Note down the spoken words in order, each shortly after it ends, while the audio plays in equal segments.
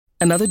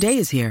Another day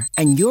is here,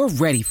 and you're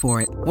ready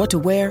for it. What to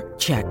wear?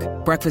 Check.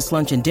 Breakfast,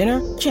 lunch, and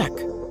dinner? Check.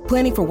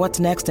 Planning for what's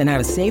next and how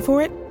to save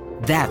for it?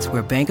 That's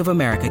where Bank of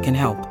America can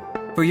help.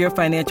 For your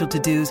financial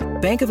to-dos,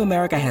 Bank of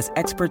America has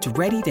experts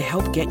ready to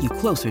help get you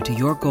closer to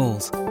your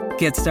goals.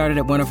 Get started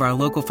at one of our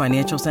local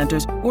financial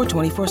centers or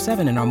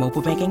 24/7 in our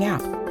mobile banking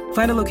app.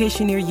 Find a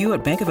location near you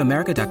at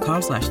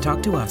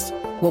bankofamerica.com/talktous.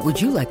 What would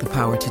you like the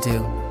power to do?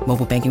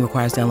 Mobile banking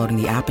requires downloading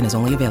the app and is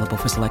only available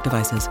for select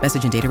devices.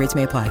 Message and data rates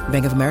may apply.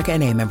 Bank of America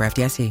N.A., member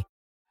FDIC.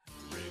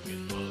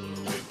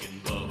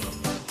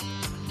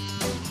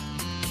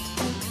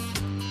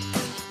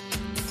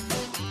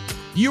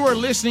 You are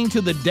listening to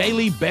the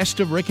Daily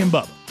Best of Rick and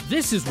Bubba.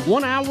 This is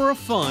 1 hour of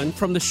fun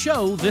from the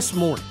show this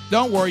morning.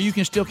 Don't worry, you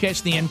can still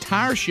catch the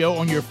entire show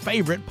on your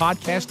favorite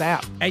podcast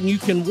app. And you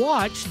can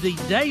watch the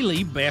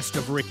Daily Best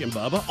of Rick and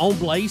Bubba on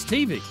Blaze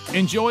TV.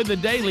 Enjoy the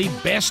Daily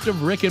Best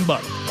of Rick and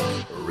Bubba.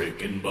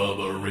 Rick and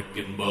Bubba, Rick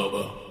and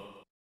Bubba.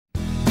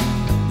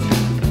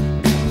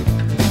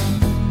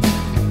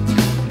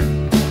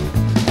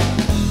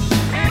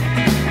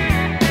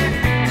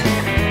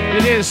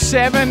 It is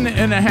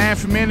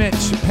 7.5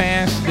 minutes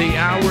past the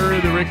hour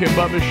of the Rick and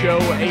Bubba Show.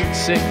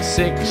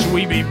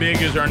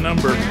 866-WE-BE-BIG is our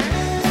number.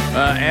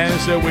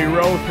 As we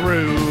roll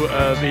through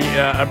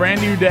a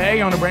brand new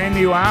day on a brand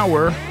new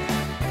hour,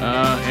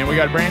 and we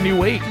got a brand new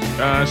week.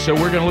 So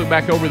we're going to look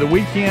back over the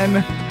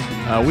weekend.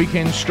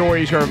 Weekend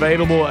stories are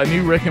available. A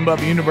new Rick and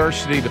Bubba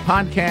University. The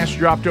podcast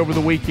dropped over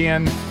the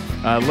weekend.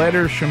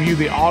 Letters from you,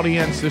 the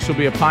audience. This will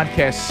be a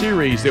podcast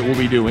series that we'll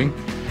be doing.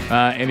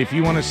 And if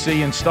you want to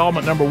see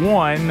installment number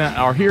 1,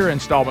 or hear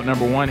installment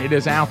number 1, it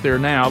is out there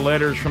now.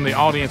 Letters from the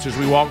audience as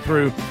we walk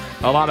through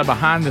a lot of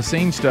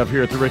behind-the-scenes stuff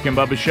here at the Rick and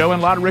Bubba Show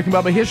and a lot of Rick and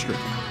Bubba history.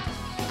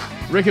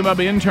 Rick and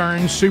Bubba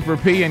interns Super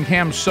P and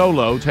Cam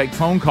Solo take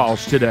phone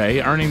calls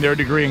today, earning their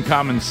degree in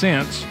common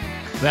sense.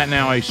 That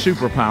now a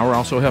superpower,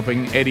 also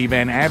helping Eddie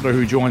Van Adler,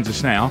 who joins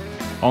us now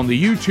on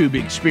the YouTube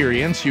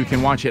experience. You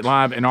can watch it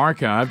live and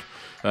archived.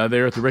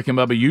 There at the Rick and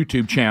Bubba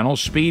YouTube channel.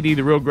 Speedy,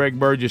 the real Greg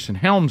Burgess, and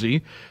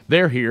Helmsy,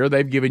 they're here.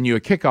 They've given you a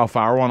kickoff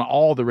hour on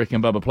all the Rick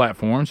and Bubba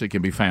platforms. It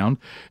can be found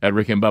at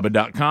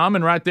rickandbubba.com.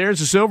 And right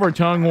there's the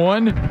silver-tongued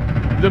one,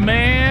 the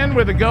man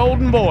with a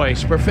golden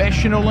voice,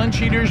 professional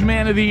lunch eaters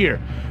man of the year,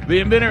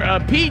 the inventor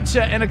of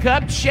pizza and a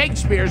cup,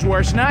 Shakespeare's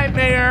worst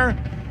nightmare,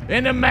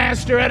 and the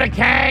master of the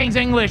King's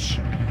English.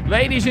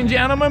 Ladies and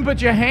gentlemen,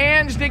 put your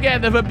hands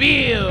together for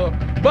Bill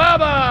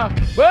Bubba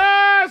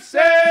Bussey!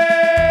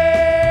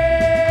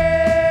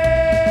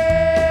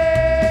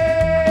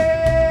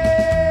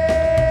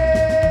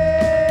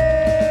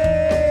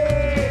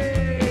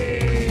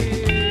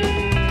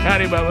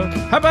 Howdy, Bubba.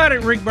 How about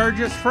it, Rick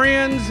Burgess?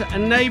 Friends,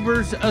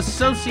 neighbors,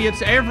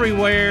 associates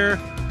everywhere,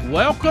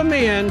 welcome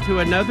in to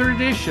another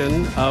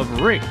edition of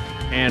Rick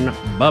and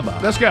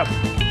Bubba. Let's go.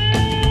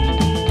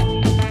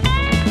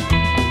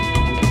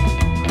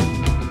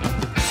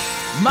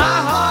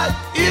 My heart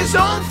is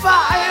on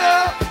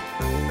fire.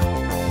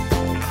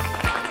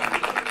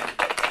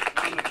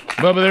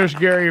 Bubba, there's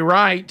Gary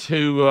Wright,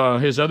 who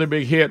his other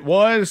big hit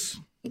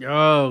was...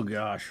 Oh,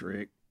 gosh,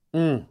 Rick.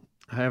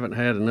 I haven't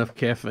had enough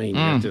caffeine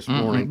yet this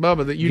morning.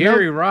 Bubba, that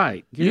Gary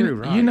Wright. Wright.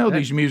 You know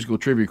these musical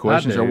trivia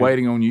questions are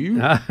waiting on you.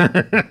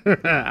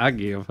 I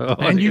give.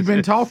 And you've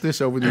been taught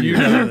this over the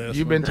years.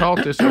 You've been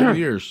taught this over the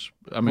years.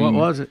 I mean, what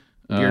was it?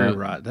 Gary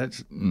Wright.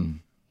 That's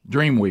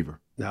Dreamweaver.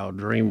 No,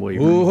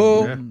 Dreamweaver.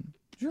 Ooh.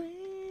 Yeah.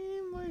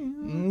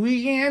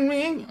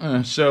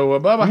 So,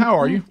 Bubba, how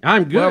are you?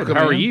 I'm good. Welcome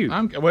how are in. you?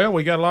 Well,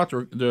 we got a lot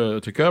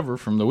to cover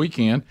from the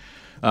weekend.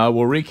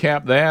 We'll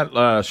recap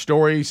that,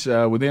 stories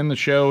within the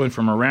show and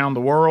from around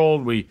the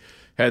world. We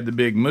had the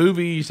big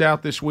movies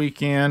out this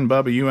weekend.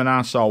 Bubba, you and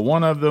I saw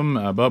one of them.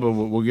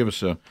 Bubba will give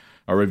us a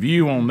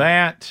review on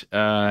that,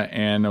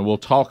 and we'll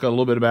talk a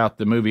little bit about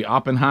the movie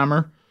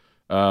Oppenheimer,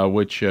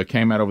 which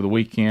came out over the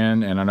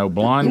weekend. And I know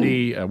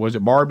Blondie, was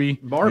it Barbie?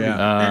 Barbie.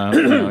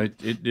 Yeah.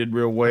 It did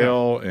real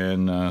well,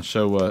 and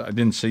so I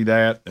didn't see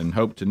that and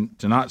hope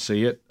to not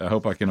see it. I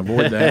hope I can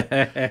avoid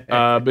that.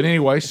 But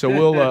anyway, so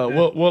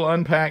we'll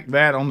unpack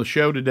that on the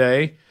show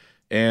today,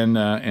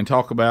 and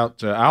talk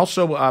about. I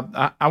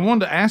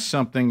wanted to ask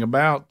something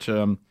about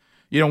one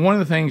of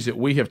the things that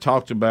we have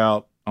talked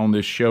about on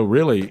this show.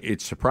 Really,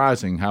 it's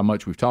surprising how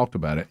much we've talked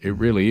about it. It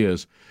really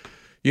is.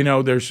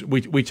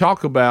 We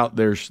talk about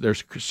there's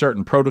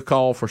certain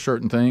protocol for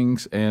certain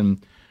things,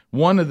 and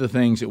one of the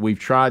things that we've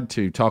tried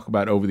to talk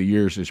about over the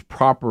years is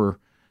proper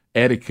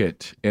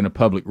etiquette in a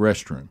public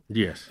restroom.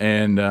 Yes.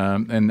 And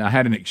I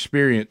had an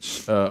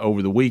experience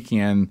over the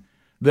weekend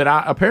that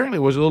I apparently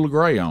was a little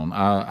gray on.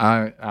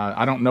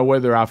 I don't know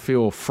whether I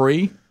feel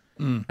free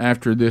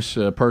after this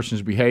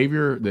person's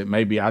behavior, that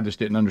maybe I just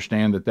didn't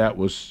understand that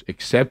was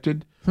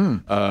accepted.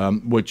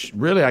 Which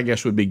really, I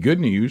guess, would be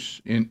good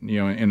news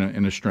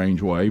in a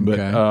strange way. But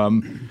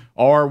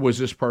or was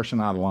this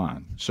person out of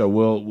line? So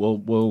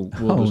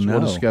we'll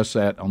discuss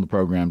that on the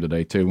program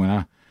today too. When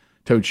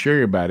told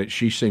Sherry about it,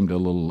 she seemed a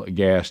little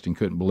aghast and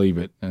couldn't believe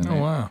it.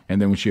 And, wow.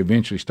 And then when she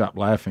eventually stopped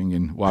laughing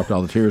and wiped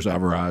all the tears out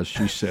of her eyes,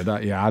 she said,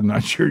 I'm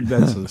not sure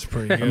that's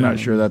pretty good. I'm not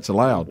sure that's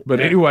allowed. But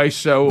anyway,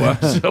 so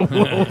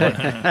we'll,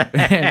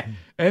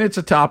 and it's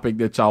a topic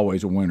that's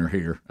always a winner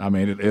here. I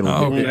mean,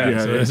 it'll be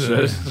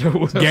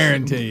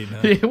guaranteed.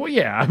 Huh?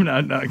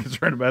 I'm not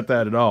concerned about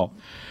that at all.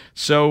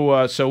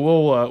 So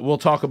we'll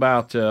talk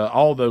about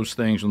all those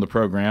things on the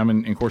program,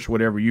 and of course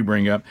whatever you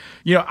bring up.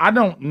 I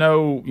don't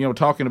know.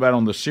 Talking about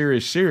on the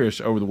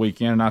Sirius over the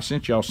weekend, and I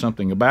sent y'all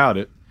something about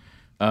it.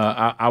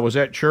 I was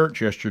at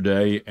church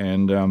yesterday,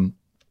 and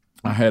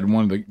I had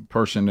one of the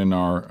person in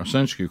our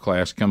Sunday school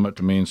class come up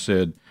to me and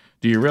said,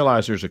 "Do you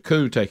realize there's a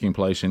coup taking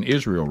place in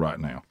Israel right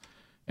now?"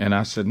 And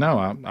I said, "No,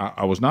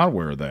 I was not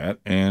aware of that."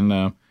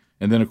 And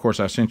then of course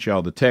I sent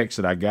y'all the text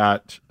that I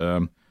got.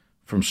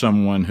 From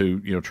someone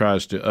who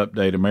tries to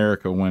update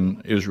America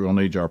when Israel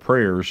needs our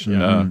prayers,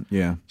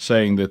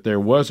 saying that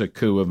there was a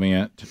coup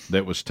event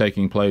that was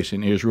taking place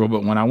in Israel.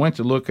 But when I went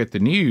to look at the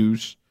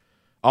news,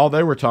 all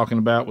they were talking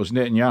about was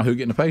Netanyahu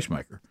getting a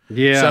pacemaker.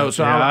 Yeah,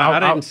 so I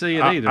didn't see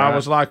it either. I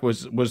was like,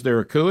 was there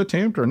a coup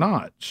attempt or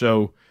not?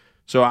 So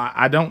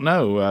I don't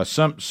know.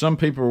 Some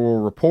people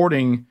were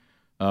reporting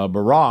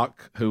Barack,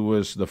 who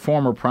was the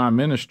former prime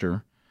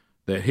minister,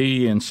 that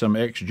he and some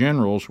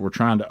ex-generals were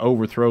trying to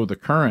overthrow the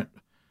current.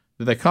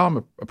 Do they call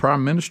him a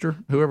prime minister?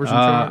 Whoever's in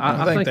charge.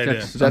 I think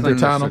that's is that their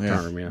title?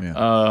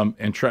 Term,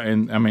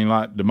 And I mean,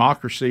 like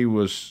democracy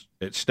was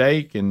at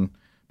stake,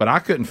 but I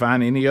couldn't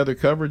find any other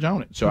coverage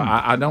on it. So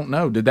I don't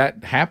know. Did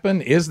that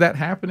happen? Is that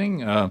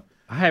happening? I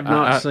have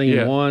not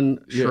seen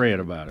one shred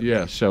about it.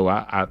 Yeah. So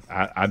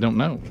I don't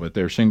know, but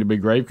there seemed to be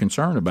grave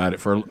concern about it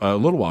for a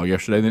little while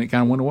yesterday. Then it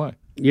kind of went away.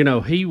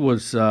 He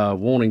was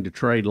wanting to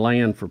trade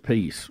land for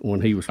peace when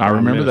he was. I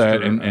remember minister.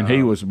 that, and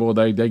he was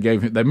They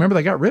gave him. They remember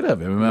they got rid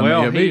of him.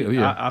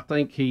 I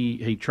think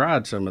he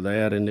tried some of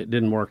that, and it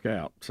didn't work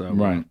out. So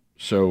right.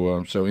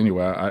 So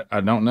anyway, I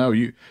don't know.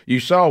 You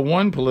saw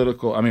one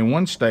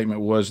one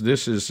statement was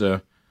this is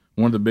one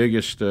of the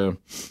biggest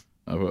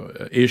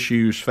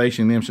issues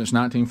facing them since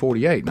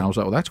 1948, and I was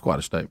like, well, that's quite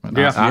a statement.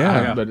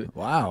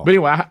 Wow. But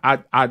anyway,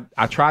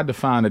 I tried to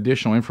find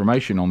additional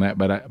information on that,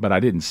 but I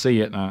didn't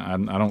see it,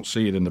 and I don't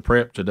see it in the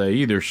prep today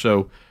either.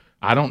 So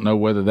I don't know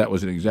whether that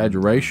was an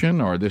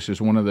exaggeration or this is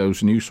one of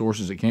those news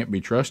sources that can't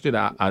be trusted.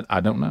 I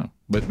don't know,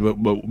 but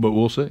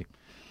we'll see.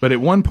 But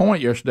at one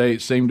point yesterday,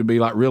 it seemed to be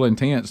like real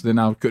intense. Then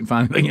I couldn't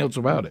find anything else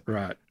about it.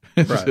 Right.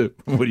 So,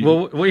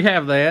 well, we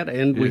have that,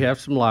 and we have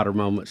some lighter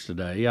moments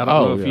today. I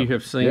don't know if you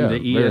have seen the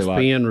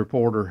ESPN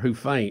reporter who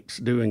faints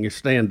doing his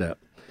stand-up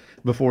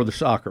before the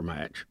soccer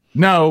match.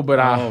 No, but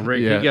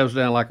Rick, he goes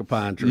down like a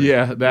pine tree.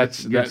 Yeah,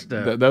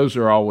 those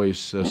are always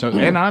so.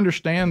 And I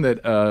understand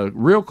that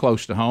real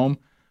close to home,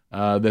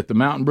 that the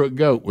Mountain Brook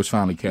goat was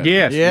finally captured.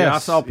 Yes, I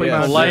saw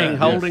people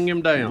holding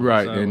him down.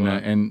 Right, so,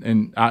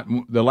 and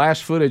the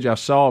last footage I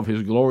saw of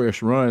his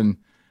glorious run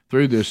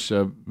through this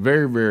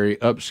very, very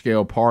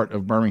upscale part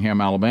of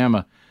Birmingham,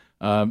 Alabama.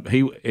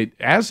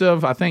 As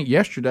of I think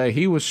yesterday,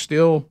 he was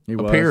still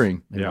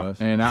appearing. He was.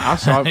 And I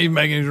saw he's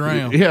making his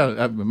round.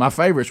 Yeah, my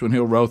favorite's when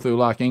he'll roll through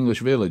like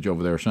English Village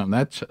over there or something.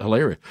 That's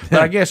hilarious.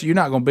 But I guess you're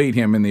not going to beat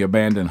him in the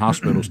abandoned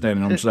hospital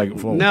standing on the second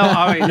floor. No,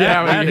 I mean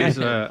that is.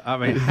 I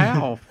mean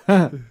how.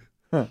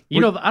 I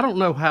don't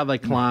know how they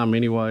climb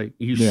anyway.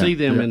 You see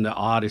them in the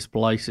oddest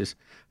places.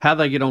 How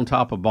they get on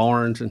top of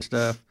barns and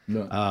stuff.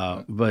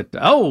 No. But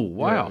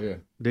wow,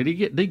 did he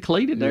get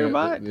decleated there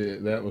by it? Yeah,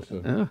 that was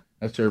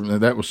that's terrible.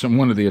 That was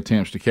one of the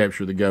attempts to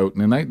capture the goat,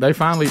 and then they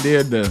finally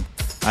did.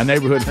 Our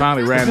neighborhood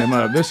finally ran him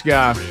up. This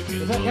guy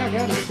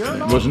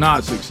was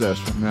not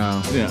successful. No.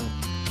 Yeah.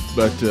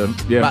 But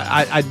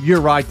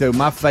you're right though.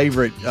 My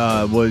favorite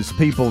was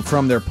people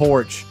from their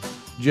porch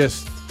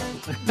just.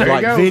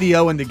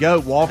 Videoing the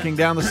goat walking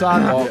down the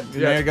sidewalk.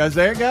 There it goes.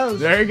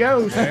 Goat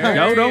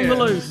on the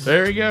loose.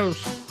 There he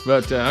goes.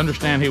 But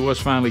understand he was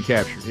finally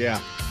captured. Yeah.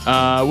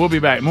 We'll be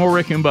back. More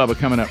Rick and Bubba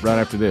coming up right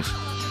after this.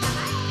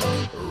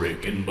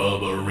 Rick and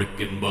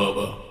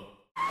Bubba.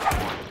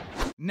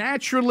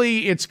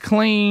 Naturally, It's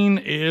Clean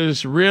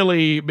is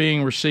really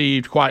being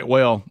received quite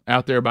well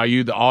out there by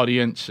you, the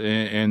audience,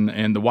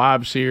 and the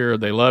wives here.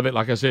 They love it.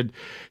 Like I said,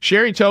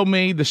 Sherry told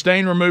me the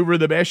stain remover,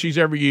 the best she's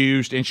ever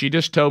used, and she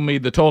just told me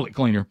the toilet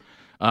cleaner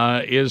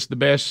is the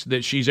best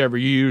that she's ever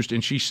used.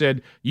 And she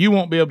said, you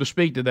won't be able to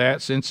speak to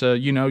that since,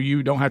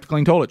 you don't have to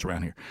clean toilets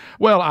around here.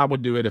 Well, I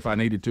would do it if I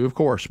needed to, of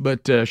course.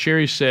 But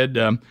Sherry said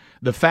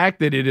the fact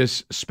that it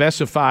is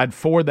specified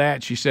for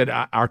that, she said,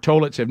 our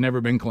toilets have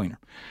never been cleaner.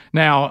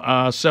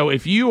 Now, so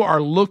if you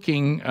are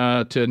looking to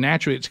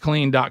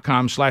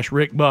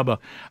naturallyitsclean.com/Rick Bubba,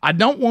 I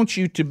don't want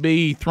you to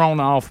be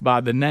thrown off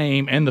by the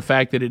name and the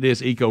fact that it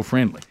is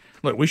eco-friendly.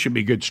 Look, we should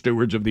be good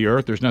stewards of the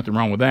earth. There's nothing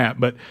wrong with that.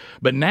 But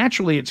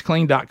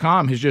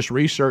naturallyitsclean.com has just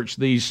researched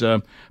these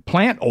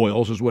plant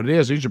oils is what it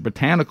is. These are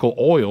botanical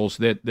oils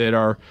that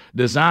are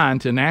designed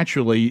to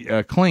naturally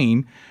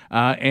clean.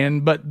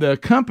 But the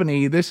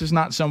company, this is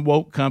not some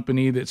woke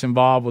company that's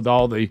involved with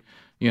all the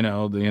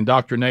the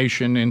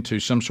indoctrination into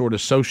some sort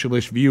of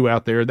socialist view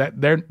out there. That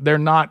they're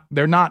not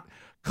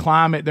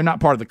climate. They're not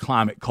part of the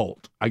climate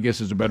cult, I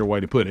guess is a better way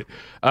to put it.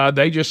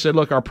 They just said,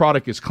 look, our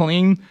product is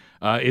clean,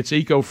 it's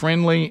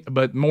eco-friendly,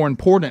 but more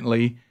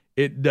importantly,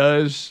 it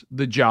does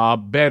the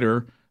job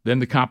better than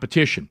the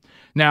competition.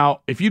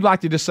 Now, if you'd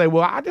like to just say,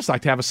 well, I'd just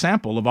like to have a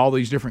sample of all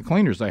these different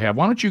cleaners they have,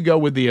 why don't you go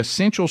with the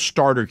Essential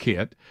Starter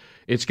Kit?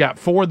 It's got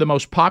 4 of the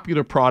most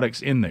popular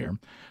products in there.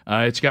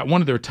 It's got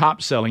one of their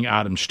top-selling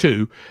items,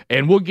 too.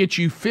 And we'll get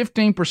you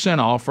 15%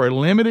 off for a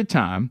limited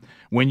time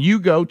when you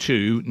go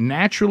to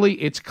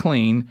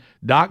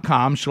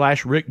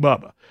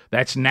naturallyitsclean.com/RickBubba.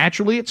 That's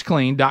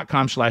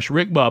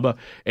naturallyitsclean.com/RickBubba,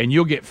 and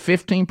you'll get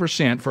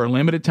 15% for a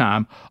limited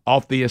time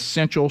off the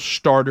Essential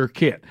Starter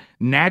Kit.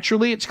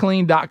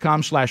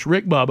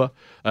 Naturallyitsclean.com/RickBubba,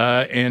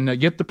 and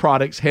get the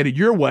products headed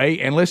your way,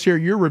 and let's hear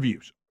your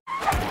reviews.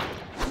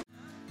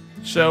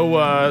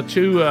 So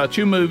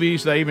two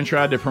movies they even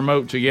tried to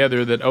promote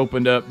together that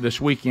opened up this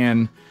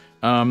weekend.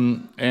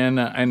 I'll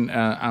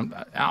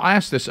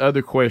ask this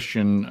other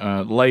question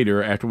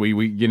later after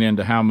we get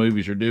into how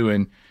movies are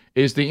doing.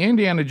 Is the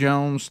Indiana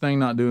Jones thing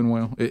not doing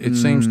well? It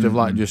seems to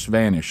have just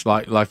vanished.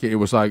 Like it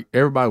was like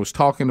everybody was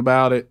talking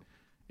about it.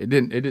 It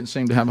didn't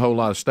seem to have a whole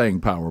lot of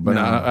staying power. But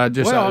no.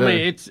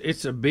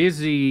 It's a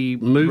busy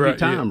movie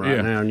time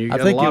right now, and you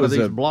got a lot of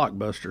these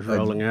blockbusters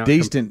rolling out.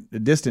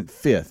 Distant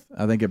fifth.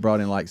 I think it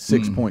brought in like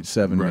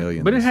 6.7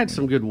 million. But it had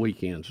some good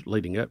weekends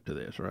leading up to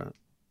this, right?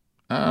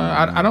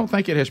 I don't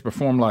think it has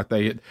performed like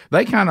they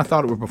kind of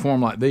thought it would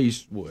perform like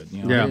these would.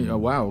 Oh,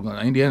 wow,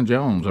 Indiana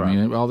Jones. Right. I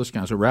mean, all this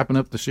kind of stuff, wrapping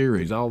up the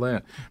series, all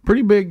that.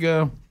 Pretty big.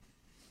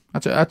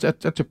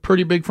 That's a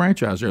pretty big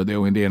franchise there, the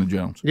old Indiana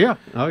Jones. Yeah.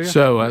 Oh yeah.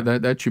 So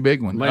that's your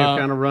big one. May have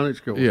kind of run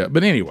its course. Yeah,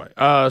 but anyway,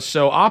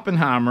 so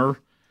Oppenheimer.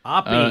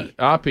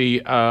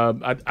 Oppie.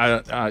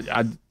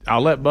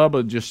 I'll let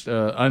Bubba just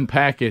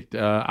unpack it.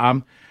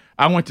 I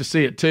went to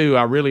see it too.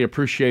 I really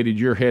appreciated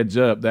your heads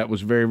up. That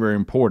was very, very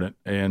important,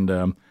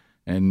 and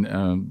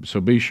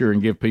so be sure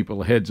and give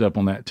people a heads up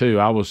on that too.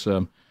 I was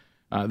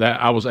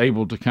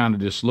able to kind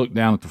of just look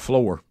down at the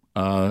floor.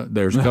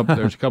 There's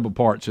a couple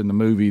parts in the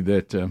movie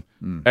that,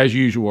 as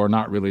usual, are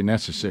not really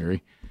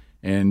necessary,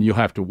 and you'll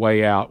have to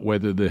weigh out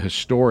whether the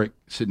historic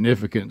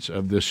significance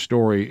of this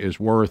story is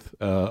worth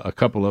a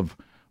couple of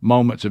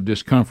moments of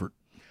discomfort.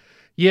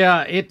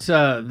 Yeah, it's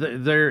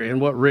there,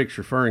 and what Rick's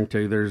referring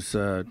to. There's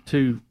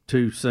two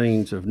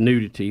scenes of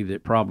nudity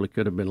that probably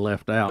could have been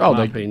left out. In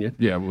my opinion.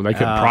 Yeah, well, they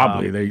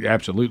they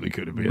absolutely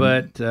could have been.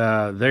 But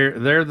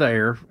they're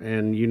there,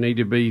 and you need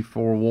to be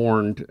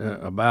forewarned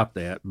about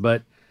that.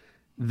 But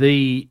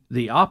the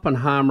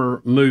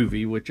Oppenheimer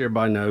movie, which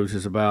everybody knows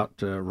is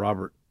about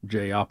Robert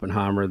J.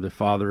 Oppenheimer, the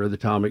father of the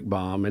atomic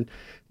bomb, and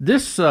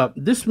this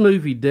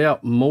movie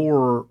dealt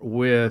more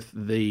with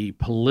the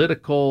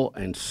political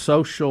and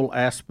social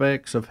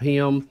aspects of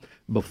him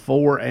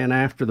before and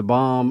after the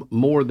bomb,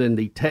 more than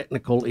the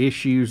technical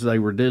issues they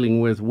were dealing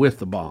with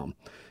the bomb.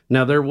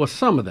 Now, there was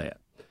some of that,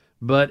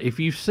 but if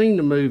you've seen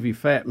the movie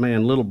Fat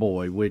Man, Little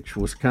Boy, which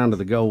was kind of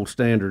the gold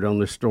standard on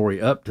this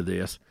story up to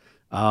this,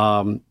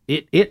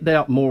 it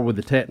dealt more with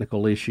the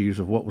technical issues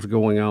of what was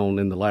going on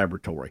in the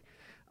laboratory.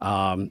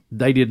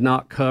 They did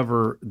not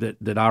cover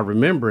that I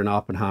remember in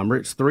Oppenheimer.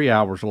 It's 3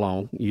 hours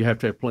long. You have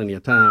to have plenty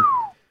of time.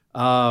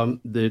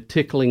 The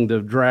tickling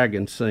the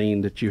dragon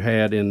scene that you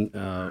had in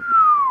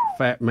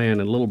Fat Man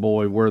and Little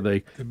Boy, where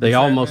they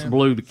almost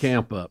blew the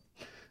camp up.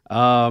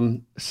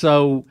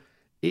 So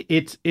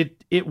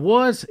it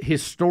was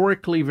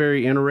historically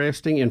very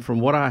interesting, and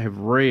from what I have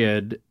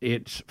read,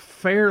 it's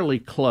fairly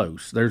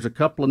close. There's a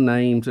couple of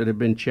names that have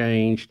been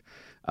changed.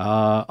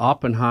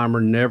 Oppenheimer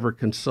never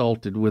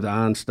consulted with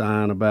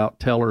Einstein about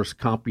Teller's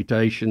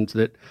computations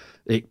that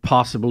it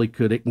possibly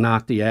could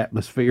ignite the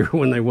atmosphere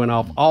when they went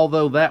off.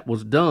 Although that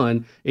was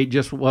done, it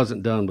just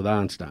wasn't done with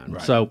Einstein.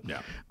 Right. So,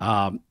 yeah.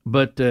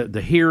 But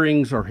the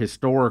hearings are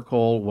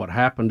historical. What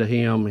happened to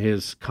him,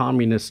 his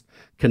communist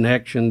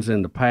connections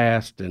in the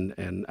past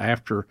and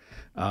after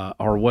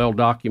are well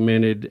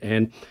documented.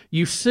 And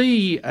you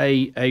see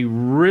a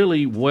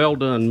really well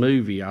done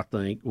movie, I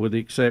think, with the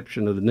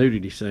exception of the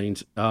nudity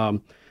scenes,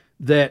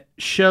 that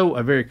show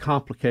a very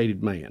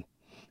complicated man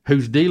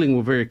who's dealing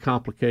with very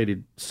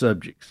complicated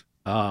subjects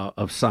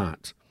of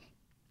science.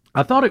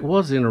 I thought it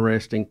was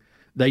interesting.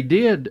 They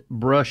did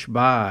brush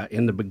by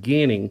in the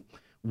beginning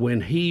when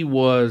he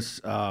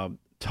was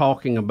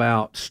talking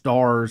about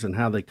stars and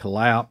how they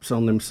collapse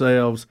on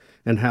themselves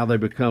and how they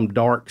become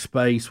dark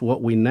space,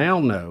 what we now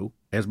know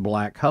as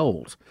black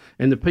holes.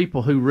 And the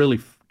people who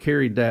really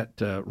carried that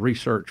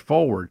research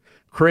forward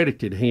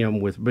credited him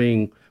with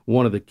being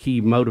one of the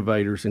key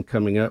motivators in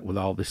coming up with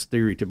all this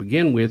theory to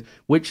begin with,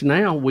 which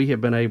now we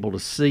have been able to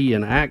see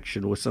in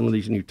action with some of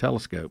these new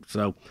telescopes.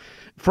 So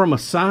from a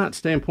science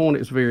standpoint,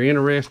 it's very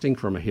interesting.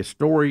 From a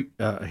history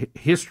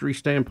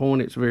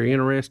standpoint, it's very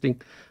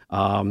interesting.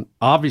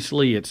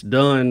 Obviously, it's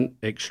done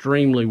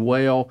extremely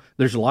well.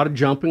 There's a lot of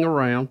jumping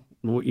around,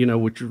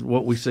 which is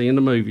what we see in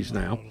the movies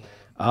now.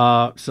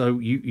 So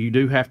you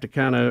do have to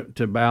kind of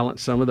to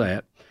balance some of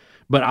that.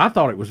 But I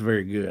thought it was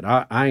very good.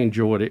 I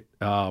enjoyed it.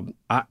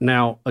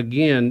 Now,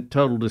 again,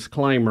 total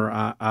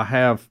disclaimer, I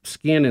have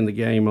skin in the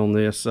game on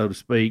this, so to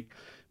speak.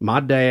 My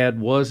dad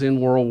was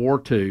in World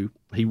War II.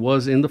 He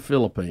was in the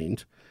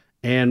Philippines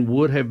and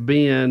would have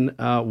been,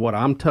 what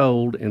I'm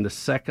told, in the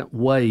second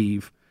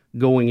wave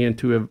going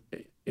into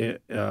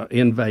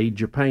invade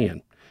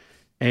Japan.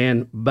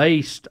 And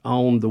based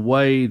on the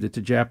way that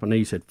the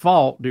Japanese had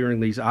fought during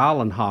these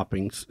island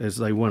hoppings as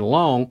they went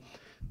along,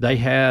 they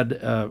had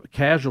a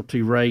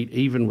casualty rate,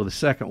 even with a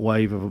second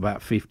wave, of about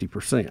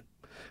 50%.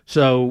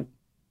 So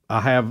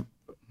I have,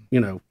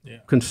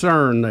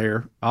 concern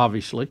there,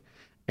 obviously,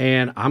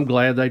 and I'm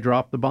glad they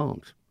dropped the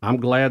bombs. I'm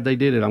glad they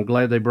did it. I'm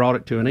glad they brought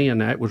it to an end.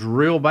 Now, it was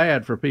real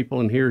bad for people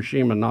in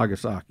Hiroshima and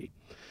Nagasaki,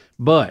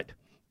 but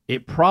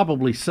it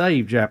probably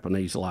saved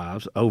Japanese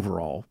lives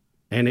overall,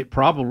 and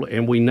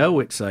we know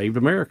it saved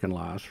American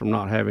lives from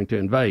not having to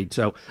invade.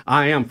 So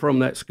I am from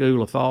that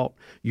school of thought.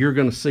 You're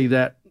going to see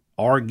that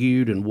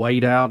argued and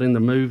weighed out in the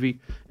movie,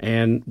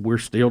 and we're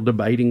still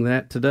debating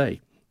that today.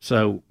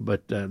 So,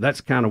 but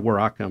that's kind of where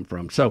I come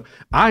from. So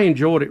I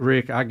enjoyed it,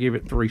 Rick. I give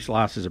it 3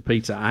 slices of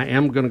pizza. I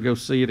am going to go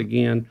see it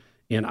again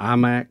in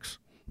IMAX,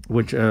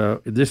 which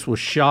this was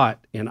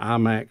shot in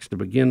IMAX to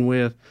begin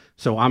with.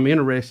 So I'm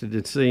interested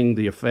in seeing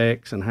the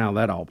effects and how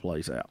that all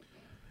plays out.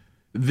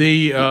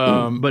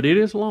 But it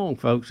is long,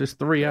 folks. It's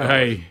 3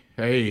 hours.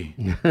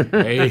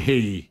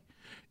 Hey.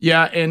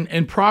 Yeah,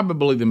 and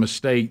probably the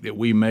mistake that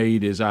we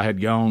made is I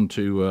had gone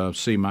to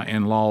see my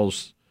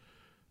in-laws.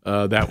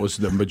 That was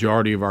the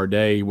majority of our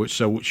day.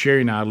 So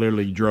Sherry and I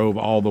literally drove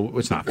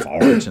it's not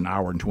far, it's an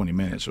hour and 20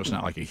 minutes, so it's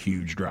not like a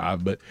huge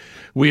drive. But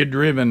we had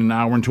driven an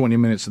hour and 20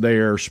 minutes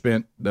there,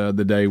 spent the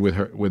day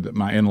with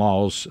my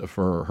in-laws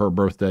for her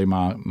birthday,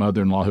 my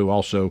mother-in-law, who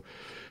also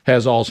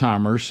has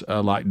Alzheimer's,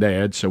 like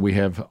Dad. So we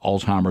have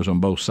Alzheimer's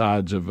on both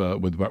sides of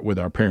with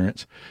our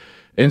parents.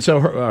 And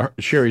so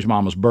Sherry's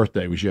mama's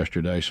birthday was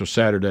yesterday. So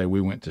Saturday we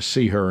went to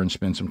see her and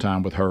spend some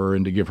time with her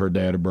and to give her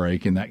dad a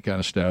break and that kind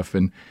of stuff.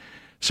 And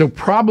so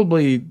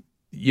probably,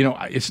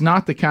 it's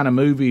not the kind of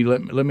movie,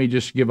 let me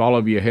just give all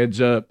of you a heads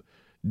up.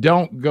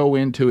 Don't go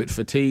into it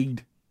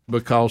fatigued,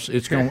 because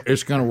it's going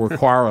to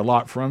require a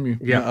lot from you.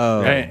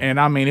 Yeah. And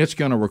I mean, it's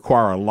going to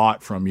require a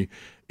lot from you.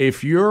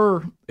 If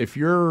your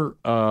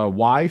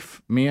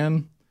wife,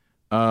 men,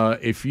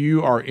 if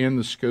you are in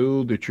the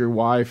school that your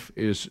wife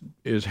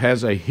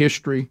has a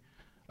history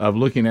of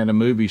looking at a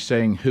movie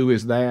saying, who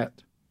is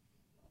that?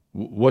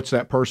 What's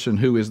that person?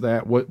 Who is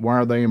that? Why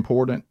are they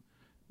important?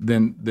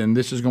 Then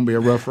this is going to be a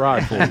rough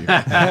ride for you,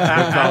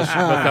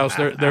 because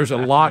there's a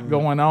lot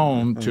going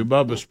on. To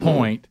Bubba's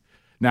point,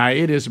 now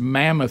it is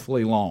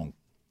mammothly long.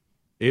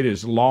 It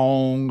is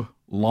long.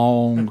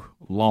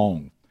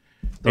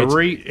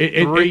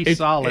 Three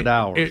solid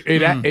hours.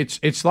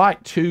 It's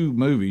like 2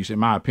 movies, in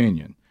my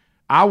opinion.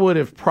 I would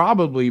have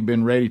probably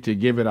been ready to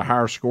give it a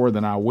higher score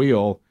than I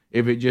will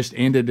if it just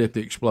ended at the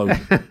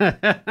explosion.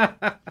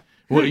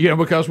 Well,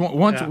 because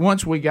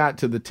once we got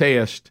to the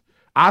test,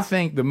 I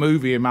think the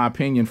movie, in my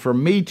opinion, for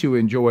me to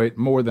enjoy it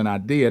more than I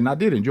did, and I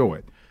did enjoy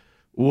it,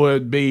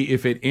 would be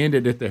if it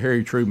ended at the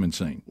Harry Truman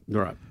scene.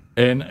 Right.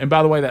 And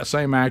by the way, that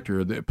same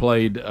actor that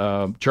played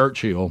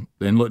Churchill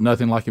and looked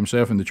nothing like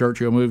himself in the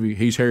Churchill movie,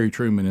 he's Harry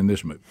Truman in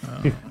this movie.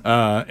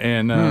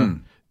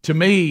 To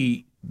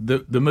me,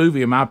 the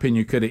movie, in my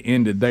opinion, could have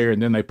ended there,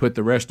 and then they put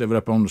the rest of it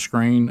up on the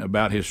screen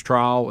about his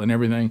trial and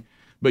everything.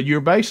 But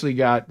you're basically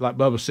got, like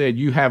Bubba said,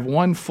 you have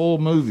one full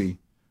movie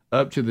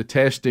up to the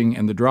testing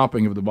and the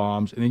dropping of the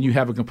bombs, and then you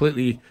have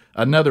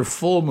another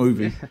full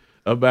movie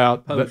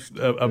about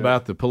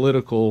the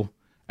political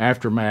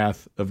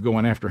aftermath of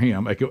going after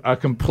him.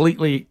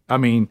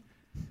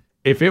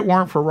 If it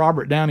weren't for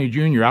Robert Downey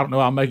Jr., I don't know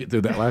I'll make it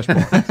through that last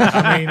part.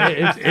 I mean,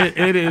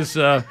 it is.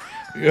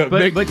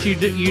 But you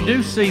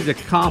do see the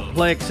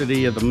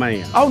complexity of the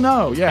man. Oh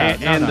no, yeah,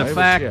 and the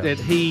fact that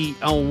he,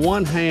 on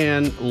one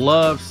hand,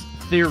 loves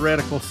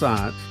theoretical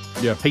science.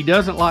 Yeah, he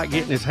doesn't like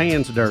getting his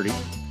hands dirty,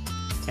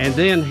 and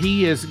then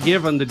he is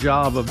given the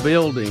job of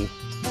building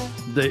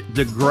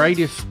the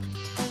greatest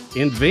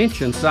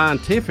invention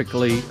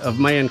scientifically of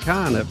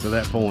mankind up to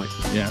that point.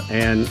 Yeah,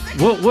 and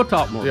we'll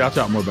talk more. Yeah, I'll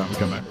talk more about it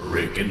when we come back.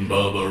 Rick and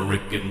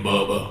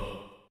Bubba.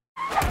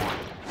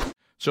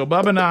 So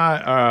Bubba and I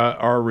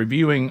are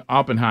reviewing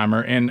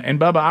Oppenheimer, and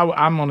Bubba,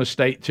 I'm going to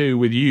state too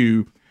with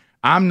you,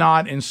 I'm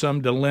not in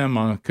some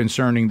dilemma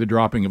concerning the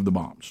dropping of the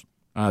bombs.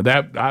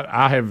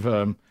 I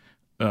have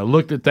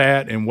looked at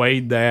that and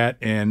weighed that,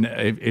 and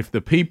if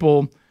the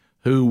people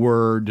who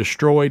were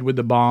destroyed with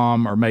the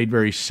bomb or made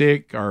very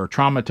sick or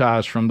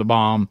traumatized from the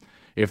bomb,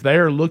 if they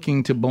are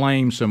looking to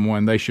blame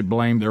someone, they should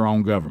blame their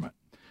own government.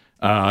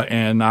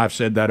 And I've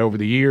said that over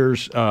the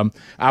years.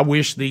 I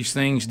wish these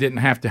things didn't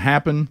have to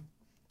happen.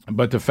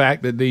 But the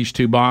fact that these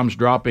 2 bombs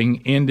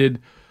dropping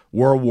ended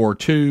World War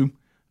II,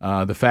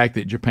 the fact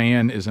that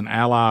Japan is an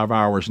ally of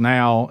ours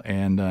now,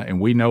 and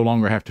we no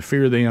longer have to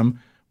fear them.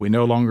 We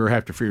no longer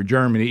have to fear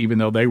Germany, even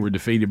though they were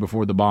defeated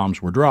before the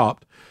bombs were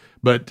dropped.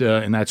 But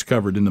and that's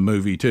covered in the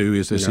movie too.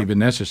 Is this even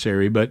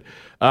necessary? But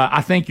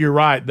I think you're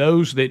right.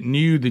 Those that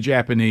knew the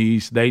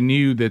Japanese, they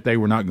knew that they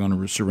were not going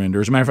to surrender.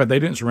 As a matter of fact, they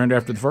didn't surrender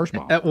after the first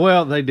bomb.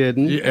 Well, they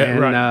didn't.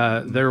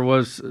 Right. There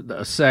was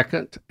a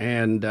second,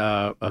 and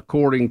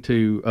according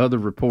to other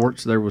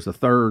reports, there was a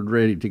third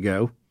ready to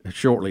go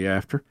shortly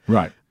after.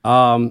 Right.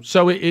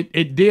 So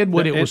it did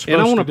what it was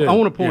supposed to do. I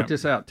want to point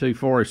this out too,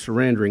 for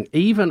surrendering.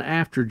 Even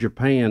after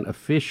Japan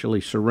officially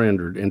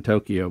surrendered in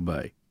Tokyo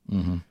Bay.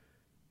 Mm-hmm.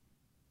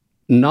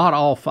 Not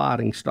all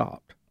fighting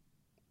stopped.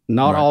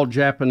 Not all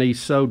Japanese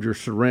soldiers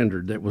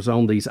surrendered that was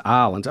on these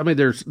islands. I mean,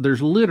 there's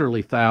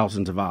literally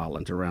thousands of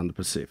islands around the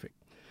Pacific.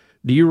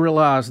 Do you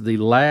realize the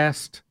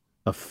last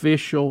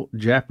official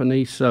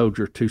Japanese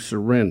soldier to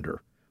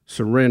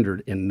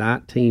surrendered in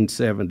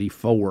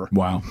 1974?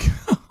 Wow.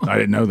 I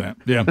didn't know that.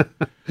 Yeah.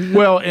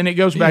 Well, and it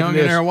goes back to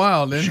this. In there a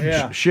while, didn't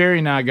it? Sherry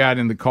and I got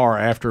in the car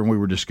after, and we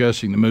were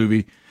discussing the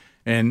movie.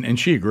 And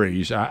she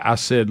agrees. I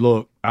said,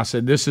 look,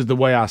 this is the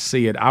way I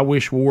see it. I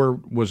wish war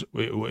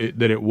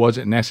that it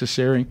wasn't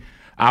necessary.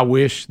 I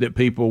wish that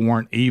people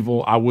weren't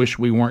evil. I wish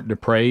we weren't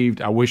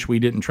depraved. I wish we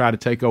didn't try to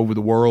take over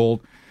the world.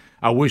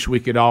 I wish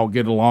we could all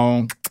get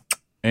along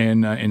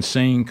and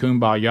sing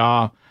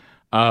Kumbaya,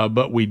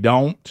 but we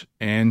don't.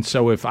 And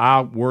so if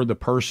I were the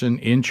person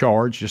in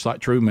charge, just like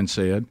Truman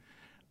said,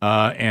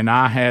 and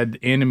I had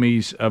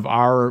enemies of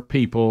our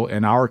people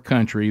and our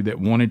country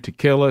that wanted to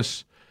kill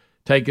us,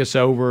 take us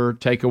over,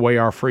 take away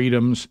our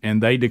freedoms,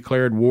 and they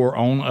declared war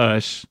on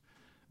us,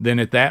 then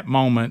at that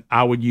moment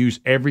I would use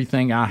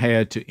everything I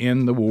had to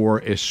end the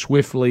war as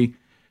swiftly,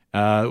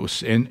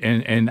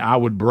 and I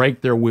would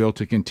break their will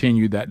to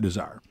continue that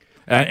desire.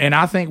 And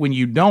I think when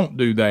you don't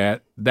do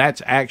that,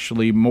 that's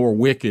actually more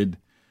wicked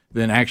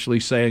than actually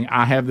saying,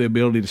 I have the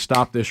ability to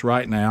stop this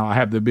right now. I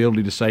have the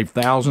ability to save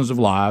thousands of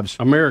lives.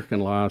 American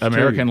lives.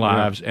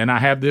 Yeah. And I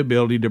have the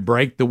ability to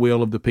break the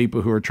will of the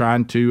people who are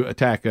trying to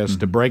attack us,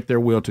 to break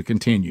their will to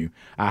continue.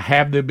 I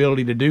have the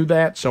ability to do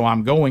that, so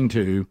I'm going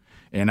to,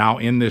 and I'll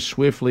end this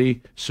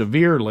swiftly,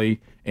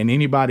 severely, and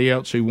anybody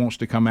else who wants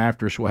to come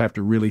after us will have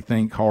to really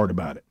think hard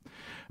about it.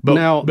 But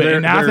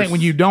I think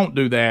when you don't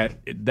do that,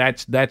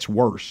 that's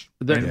worse.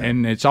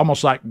 And it's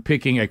almost like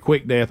picking a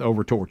quick death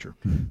over torture.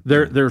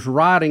 There's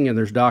writing and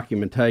there's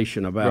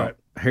documentation about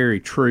Harry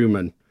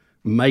Truman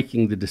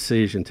making the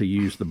decision to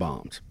use the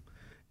bombs.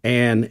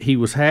 And he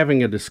was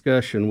having a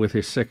discussion with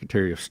his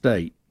Secretary of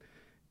State.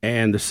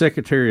 And the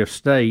Secretary of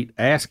State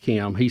asked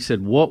him, he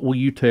said, what will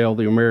you tell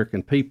the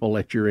American people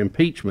at your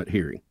impeachment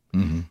hearing?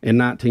 In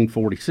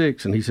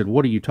 1946, and he said,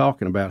 what are you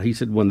talking about? He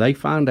said, when they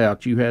find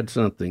out you had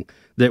something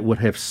that would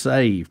have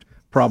saved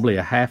probably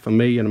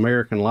 500,000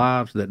 American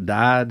lives that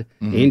died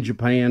in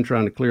Japan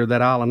trying to clear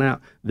that island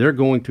out, they're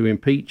going to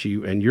impeach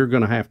you, and you're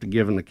going to have to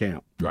give an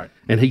account. Right.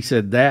 And he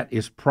said that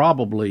is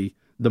probably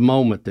the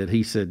moment that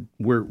he said,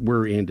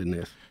 we're ending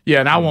this. Yeah,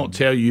 and I won't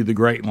tell you the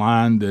great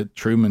line that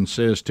Truman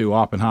says to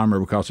Oppenheimer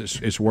because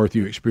it's worth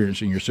you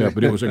experiencing yourself,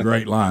 but it was a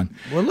great line.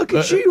 Well, look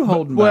at you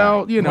holding back.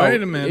 Well, you know,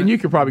 wait a minute. And you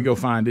could probably go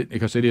find it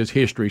because it is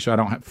history, so I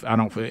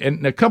don't.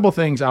 And a couple of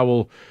things I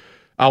will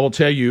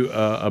tell you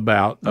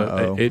about.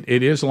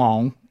 It is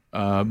long,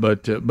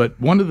 but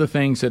one of the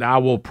things that I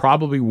will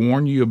probably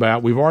warn you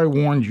about, we've already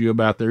warned you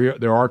about.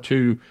 There are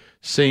two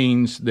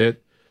scenes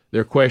that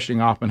they're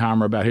questioning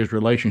Oppenheimer about his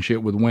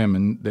relationship with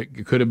women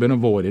that could have been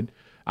avoided.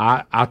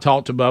 I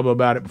talked to Bubba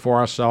about it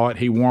before I saw it.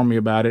 He warned me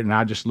about it, and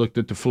I just looked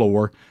at the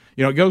floor.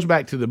 You know, it goes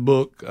back to the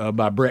book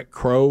by Brent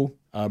Crow,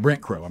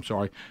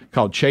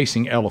 called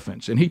Chasing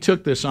Elephants. And he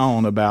took this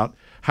on about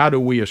how do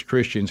we as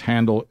Christians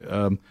handle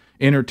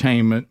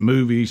entertainment,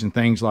 movies, and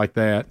things like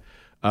that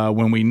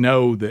when we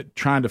know that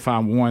trying to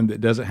find one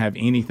that doesn't have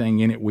anything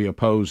in it we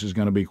oppose is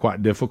going to be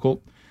quite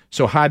difficult.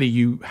 So how do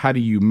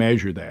you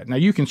measure that? Now,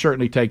 you can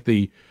certainly take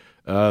the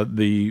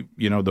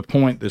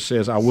point that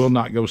says I will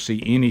not go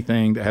see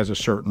anything that has a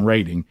certain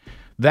rating.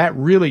 That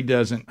really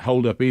doesn't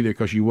hold up either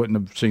because you wouldn't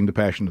have seen The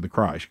Passion of the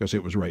Christ because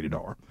it was rated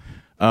R.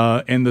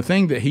 And the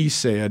thing that he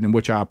said, and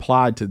which I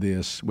applied to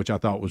this, which I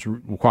thought was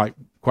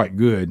quite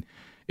good,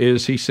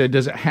 is he said,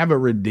 does it have a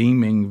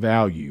redeeming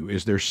value?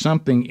 Is there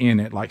something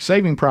in it? Like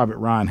Saving Private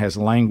Ryan has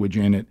language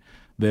in it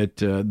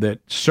that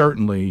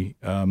certainly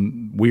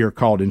we are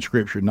called in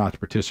Scripture not to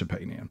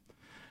participate in.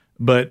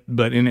 But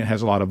in it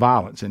has a lot of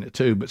violence in it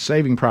too. But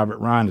Saving Private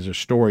Ryan is a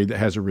story that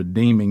has a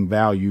redeeming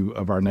value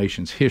of our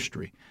nation's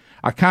history.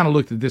 I kind of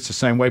looked at this the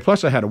same way.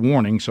 Plus, I had a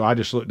warning, so I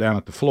just looked down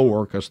at the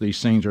floor because these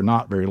scenes are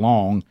not very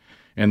long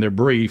and they're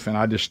brief, and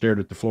I just stared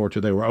at the floor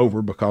till they were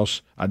over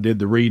because I did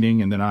the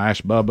reading, and then I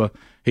asked Bubba.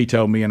 He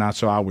told me, and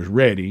so I was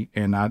ready,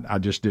 and I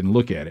just didn't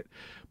look at it.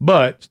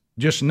 But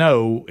just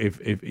know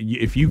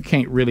if you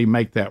can't really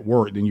make that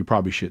work, then you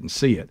probably shouldn't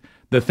see it.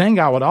 The thing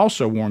I would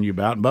also warn you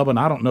about, and Bubba, and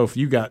I don't know if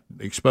you got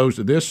exposed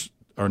to this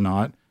or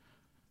not,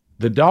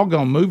 the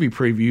doggone movie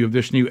preview of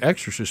this new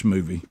Exorcist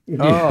movie.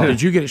 Oh.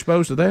 Did you get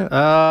exposed to that?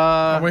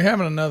 Are we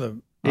having another?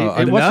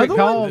 What's it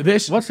called?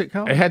 What's it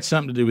called? It had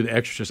something to do with The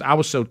Exorcist. I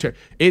was so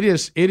it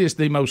is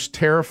the most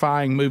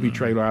terrifying movie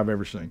trailer I've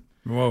ever seen.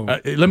 Whoa.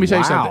 Let me tell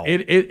you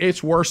something.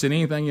 It's worse than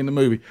anything in the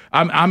movie.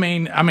 I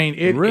mean,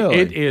 Really?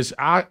 it is.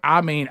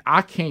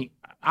 I can't.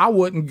 I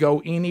wouldn't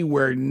go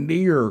anywhere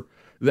near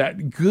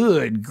that.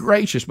 Good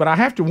gracious! But I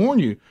have to warn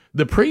you,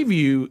 the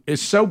preview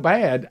is so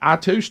bad. I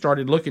too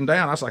started looking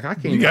down. I was like, I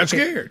can't. You got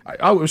scared.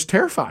 It was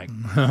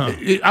terrifying.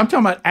 I'm talking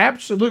about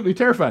absolutely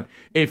terrifying.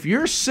 If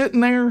you're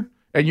sitting there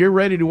and you're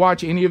ready to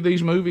watch any of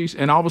these movies,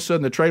 and all of a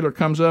sudden the trailer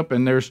comes up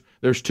and there's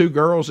two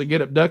girls that get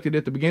abducted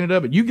at the beginning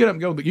of it, you get up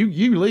and go,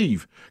 you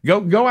leave.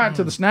 Go out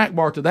to the snack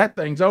bar till that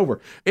thing's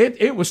over.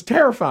 It was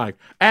terrifying.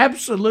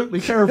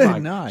 Absolutely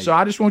terrifying. Nice. So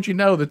I just want you to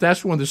know that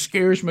that's one of the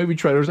scariest movie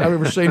trailers I've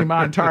ever seen in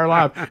my entire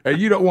life, and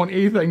you don't want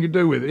anything to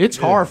do with it. It's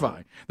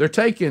horrifying. They're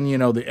taking,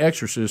 The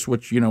Exorcist,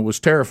 which, was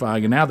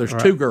terrifying, and now there's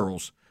two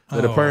girls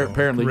that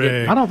apparently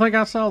get. I don't think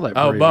I saw that.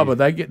 Oh, preview.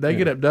 Bubba, they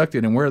get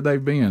abducted, and where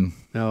they've been.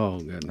 Oh,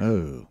 goodness.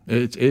 Oh.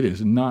 It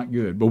is not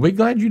good. But we're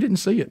glad you didn't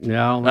see it.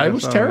 Yeah, I don't think it I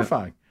was saw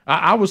terrifying.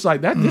 I was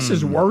like, this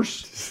is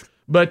worse.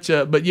 But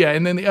yeah,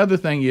 and then the other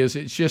thing is,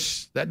 it's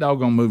just that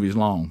doggone movie is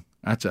long.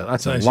 That's a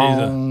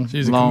long.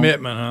 She's a long,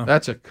 commitment, huh?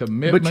 That's a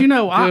commitment. But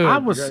I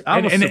was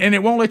and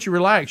it won't let you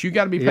relax. You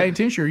got to be paying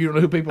attention, or you don't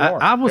know who people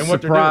are. I was and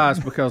what they're doing.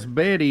 surprised because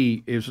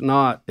Betty is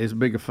not as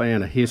big a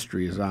fan of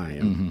history as I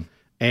am. Mm-hmm.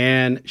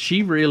 And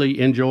she really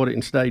enjoyed it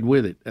and stayed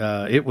with it.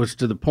 It was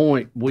to the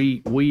point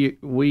we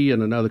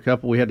and another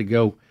couple, we had to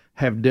go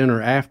have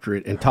dinner after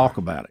it and talk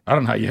about it. I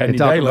don't know how you had any and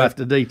talk day about left.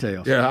 the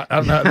details. Yeah, I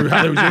don't know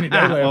how there was any day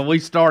left. Well, we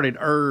started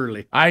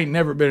early. I ain't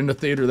never been in the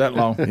theater that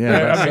long.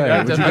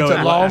 Yeah, that's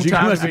a long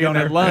time must to have be gone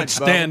there. at lunch.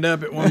 Stand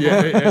up at one point.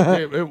 Yeah,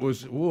 it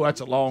was. Ooh,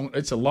 it's a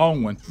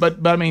long one.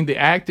 But I mean, the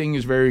acting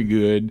is very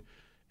good.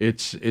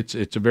 It's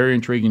a very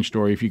intriguing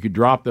story. If you could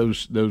drop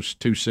those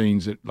two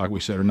scenes that, like we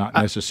said, are not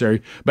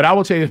necessary. But I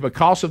will tell you this: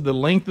 because of the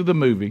length of the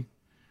movie,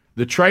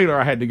 the trailer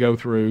I had to go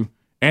through,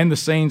 and the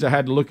scenes I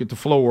had to look at the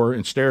floor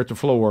and stare at the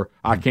floor,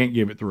 I can't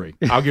give it 3.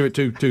 I'll give it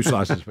two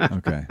slices.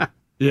 Okay.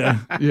 Yeah.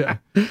 I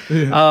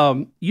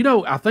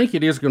think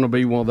it is going to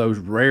be one of those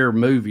rare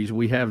movies.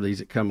 We have these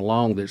that come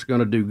along that's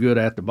going to do good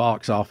at the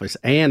box office,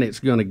 and it's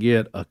going to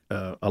get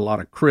a lot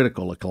of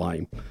critical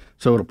acclaim.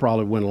 So it'll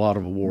probably win a lot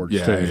of awards,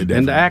 Yeah, too. it And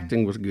definitely- the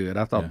acting was good.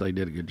 I thought they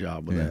did a good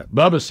job with that.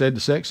 Bubba said the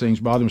sex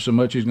scenes bother him so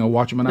much he's going to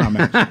watch them in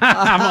IMAX.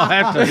 I'm going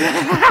to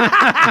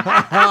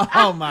have to.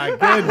 Oh, my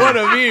goodness. What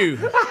a view.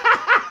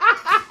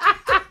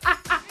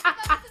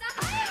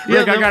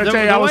 Look, I gotta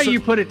tell you, the I way was- you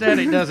put it that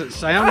it doesn't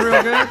sound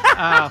real good.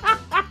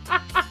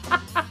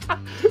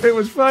 It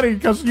was funny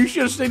because you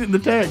should have seen it in the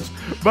text.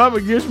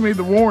 Bubba gives me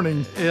the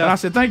warning, and I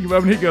said, "Thank you,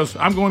 Bubba." And he goes,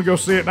 "I'm going to go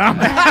see it now."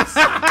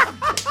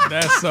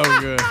 That's so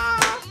good.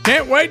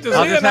 Can't wait to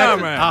see it now,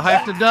 man. I'll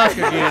have to duck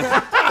again.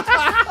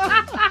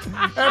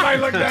 Everybody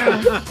look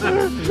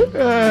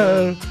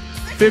down.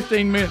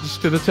 15 minutes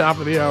to the top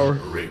of the hour.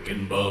 Rick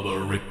and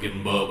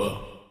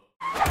Bubba.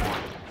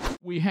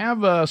 We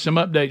have some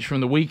updates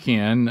from the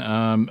weekend,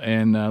 and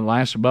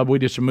Bubba, we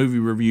did some movie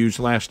reviews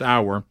last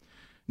hour.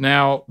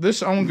 Now,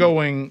 this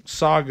ongoing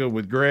saga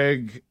with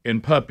Greg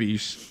and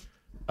puppies.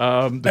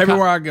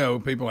 Everywhere I go,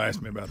 people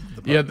ask me about the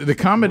puppy. Yeah, the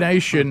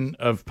combination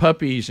of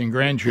puppies and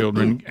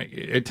grandchildren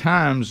at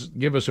times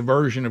give us a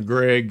version of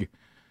Greg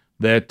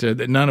that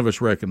none of us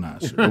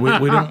recognize.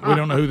 We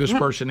don't know who this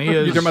person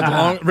is. You're talking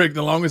about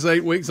the longest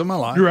 8 weeks of my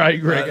life.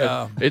 Right, Greg.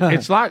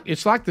 It's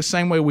like the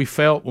same way we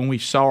felt when we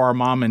saw our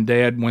mom and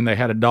dad when they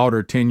had a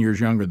daughter 10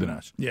 years younger than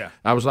us. Yeah.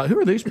 I was like, who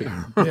are these people?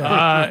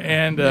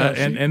 And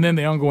then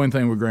the ongoing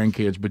thing with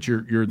grandkids. But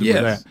you're with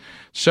that.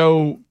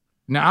 So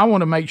now I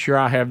want to make sure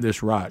I have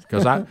this right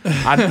because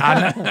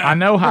I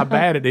know how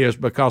bad it is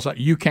because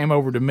you came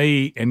over to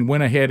me and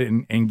went ahead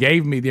and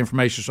gave me the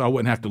information so I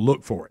wouldn't have to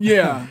look for it.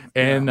 Yeah.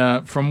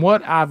 And from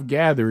what I've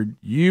gathered,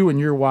 you and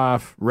your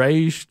wife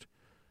raised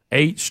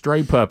 8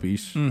 stray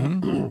puppies.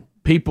 Mm-hmm.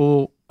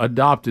 People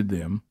adopted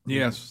them.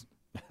 Yes.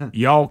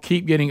 Y'all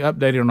keep getting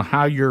updated on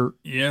how your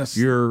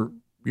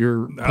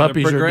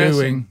puppies are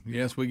doing.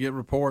 Yes, we get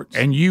reports.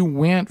 And you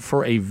went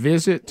for a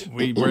visit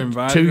we were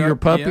invited to your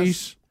up,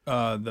 puppies. Yes.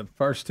 The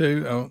first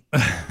two,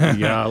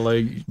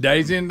 Golly.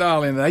 Daisy and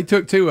Dolly, and they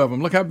took 2 of them.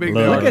 Look how big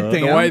they Look are. at them.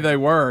 The way they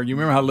were. You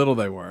remember how little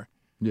they were.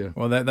 Yeah.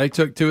 Well, they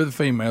took 2 of the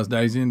females,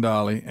 Daisy and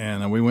Dolly,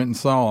 and we went and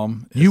saw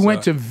them. You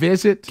went to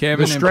visit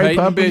Kevin the and stray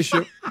Peyton puppies?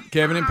 Bishop.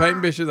 Kevin and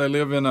Peyton Bishop. They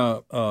live in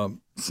a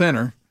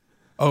center.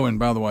 Oh, and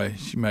by the way,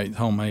 she made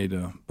homemade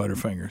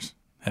Butterfingers.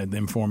 Had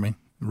them for me.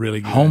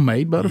 Really good.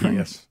 Homemade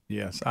Butterfingers?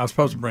 Yes. I was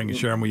supposed to bring and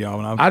share them with y'all.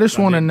 And I just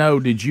want to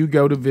know, did you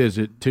go to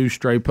visit 2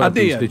 stray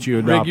puppies that you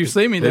adopted? Rick, you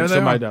see me there.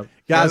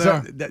 Guys,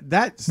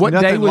 that's What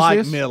nothing day was like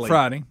this? Millie.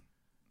 Friday.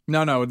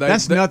 No.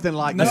 That's nothing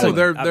like No, Millie.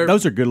 they're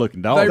Those are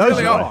good-looking dogs. They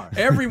really are. are.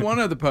 Every one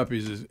of the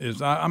puppies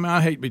is I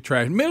hate to be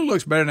trash. Millie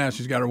looks better now.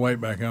 She's got her weight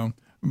back on.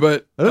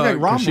 But They look like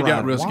 'cause she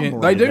got Rombauer- real skin.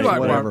 Rombauer They do days, like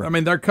whatever. I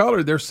mean, they're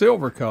colored. They're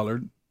silver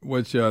colored,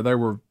 which there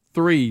were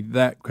 3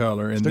 that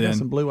color, and Still got then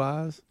some blue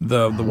eyes.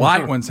 the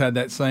white ones had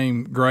that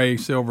same gray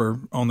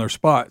silver on their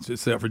spots,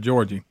 except for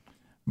Georgie.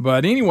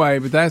 But anyway,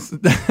 that's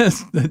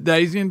the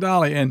Daisy and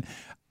Dolly. And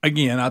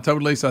again, I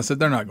told Lisa, I said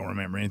they're not going to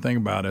remember anything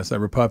about us. They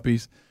were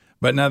puppies.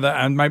 But now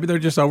and maybe they're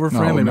just over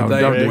friendly. No,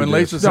 but when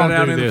Lisa sat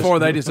down in the floor,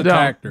 they just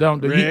attacked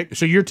her.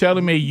 So you're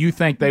telling me you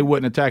think they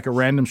wouldn't attack a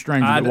random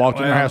stranger that walked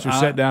in their house who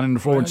sat down in the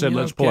floor and said,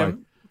 "Let's play"?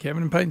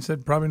 Kevin and Peyton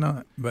said probably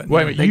not. But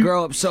wait a minute, they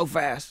grow up so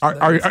fast.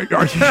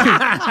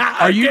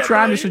 Are you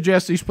trying to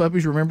suggest these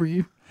puppies remember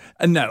you?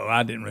 No,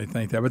 I didn't really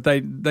think that. But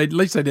they at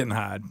least they didn't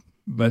hide.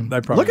 But they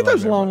probably look at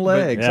those long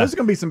legs. Those are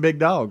going to be some big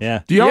dogs.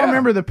 Yeah. Do y'all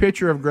remember the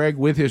picture of Greg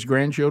with his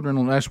grandchildren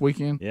last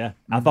weekend? Yeah,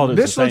 I thought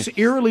this looks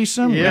eerily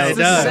similar. Yeah, it's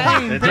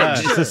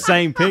the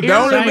same picture. The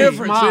only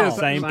difference is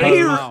same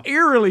pose.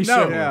 Eerily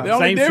similar. The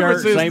only Same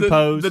difference shirt, is same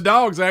pose. the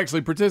dogs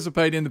actually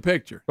participate in the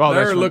picture. Oh,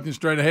 they're looking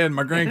straight ahead, and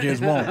my grandkids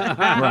won't.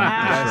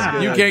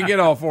 Right. You can't get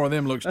all four of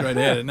them look straight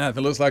ahead at night.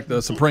 It looks like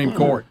the Supreme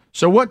Court.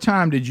 So what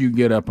time did you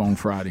get up on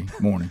Friday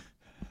morning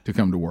to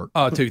come to work?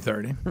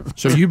 2:30.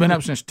 So you've been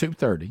up since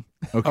 2:30.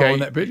 Okay. In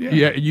that picture?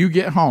 Yeah. You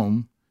get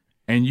home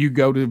and you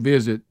go to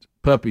visit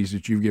puppies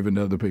that you've given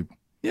to other people.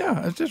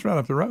 Yeah, it's just right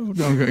up the road.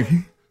 Okay.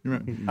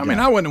 I mean,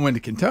 I wouldn't have went to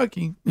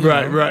Kentucky.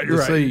 Right.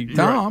 To see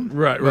Tom.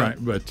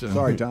 Right. But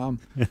sorry, Tom.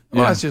 Well,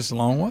 that's just a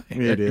long way.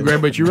 It is.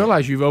 Greg, but you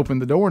realize you've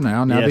opened the door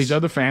now. Now these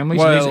other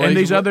families and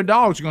these other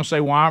dogs are going to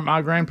say, "Why aren't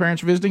my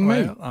grandparents visiting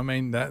me?" Well, I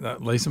mean,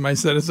 that Lisa may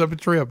set us up a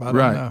trip. I don't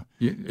know.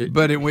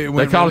 But it went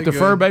they call really it the good.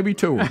 Fur Baby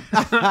Tour.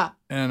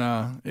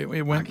 And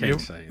it went. I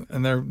can't say it.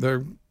 And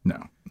they're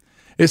No.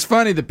 It's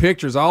funny, the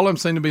pictures, all of them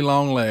seem to be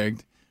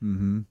long-legged.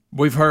 Mm-hmm.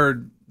 We've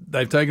heard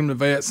they've taken them to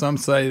vet. Some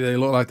say they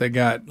look like they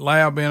got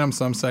lab in them.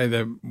 Some say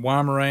they're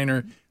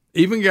Weimaraner.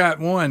 Even got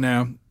one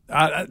now.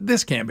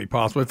 This can't be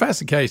possible. If that's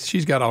the case,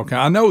 she's got all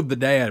kinds. I know the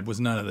dad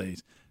was none of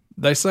these.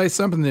 They say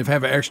something that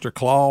have an extra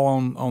claw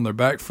on their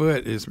back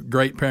foot is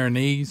Great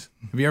Pyrenees.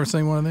 Have you ever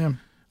seen one of them?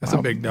 That's a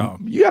big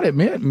dog. You got to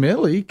admit,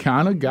 Millie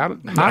kind of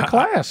got high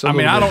class. I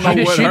mean, I don't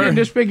know what she her... didn't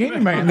just pick any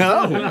man.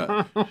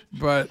 No.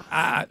 But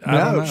I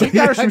don't know. She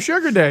got her some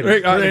sugar daddy.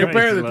 Rick,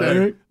 compare the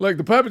two. Look,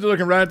 the puppies are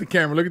looking right at the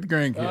camera. Look at the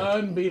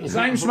grandkids.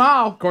 Same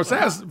smile. Of course,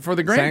 that's for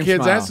the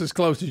grandkids. That's as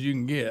close as you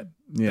can get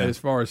as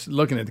far as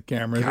looking at the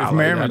camera. If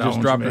Merriman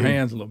just dropped her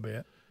hands a little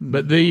bit.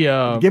 But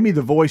the give me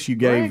the voice you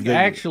gave. Greg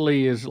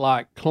actually is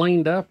like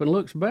cleaned up and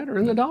looks better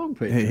in the dog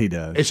picture. He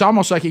does. It's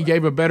almost like he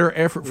gave a better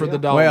effort for the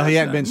dog. Well, he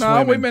hadn't been swimming.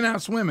 No, we've been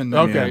out swimming.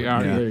 Okay,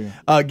 all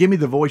right. Give me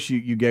the voice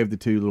you gave the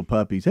two little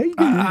puppies. Hey,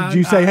 did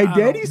you say, "Hey,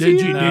 Daddy's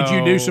Did here"?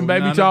 you do some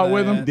baby talk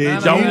with them?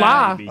 Don't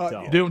lie.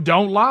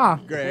 Don't lie,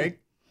 Greg.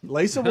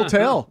 Lisa will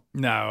tell.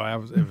 No,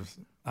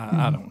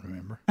 I don't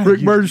remember.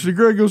 Rick Burgess and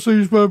Greg go see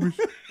his puppies.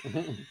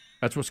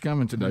 That's what's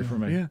coming today for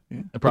me.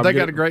 Yeah. But they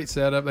got a great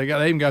setup. They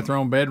even got their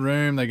own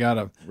bedroom. They got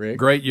a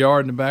great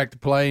yard in the back to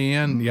play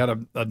in. You got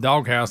a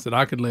dog house that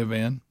I could live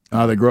in.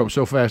 Oh, they grow up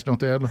so fast, don't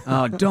they, Adler?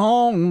 Oh,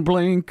 don't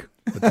blink.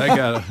 But they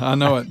got I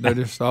know it. They're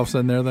just all of a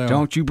sudden there they are.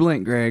 Don't you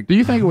blink, Greg. Do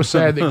you think it was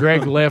sad that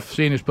Greg left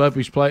seeing his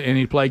puppies play and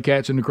he played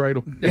cats in the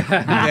cradle?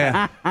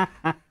 Yeah.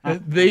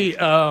 They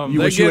get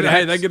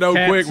old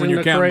quick when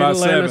you're counting by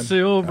 7. A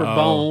silver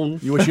bone.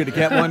 You wish you had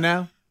kept one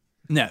now?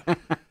 No.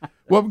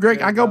 Well,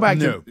 Greg, I go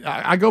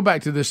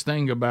back to this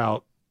thing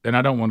about, and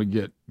I don't want to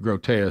get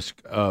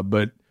grotesque,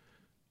 but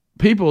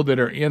people that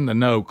are in the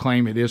know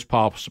claim it is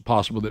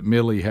possible that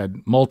Millie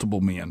had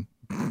multiple men.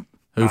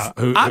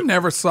 I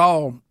never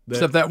saw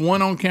except that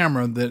one on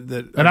camera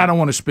that and I don't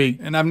want to speak,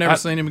 and I've never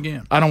seen him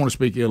again. I don't want to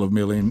speak ill of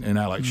Millie and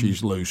act like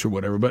she's loose or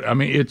whatever. But I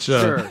mean, it's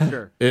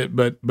sure.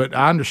 But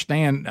I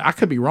understand. I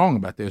could be wrong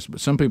about this,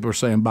 but some people are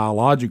saying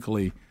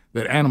biologically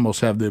that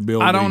animals have the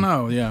ability. I don't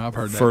know. Yeah, I've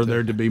heard that for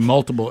there to be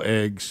multiple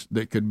eggs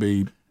that could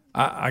be.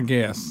 I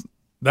guess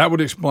that would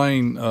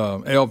explain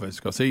Elvis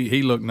because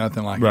he looked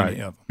nothing like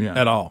any of them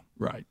at all.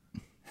 Right.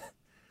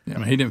 I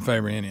mean, he didn't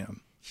favor any of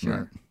them. Sure.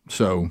 Right.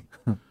 So.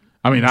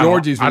 I mean,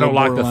 Georgie's I don't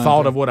like the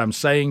thought of what I'm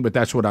saying, but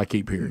that's what I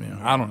keep hearing. Yeah,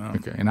 I don't know.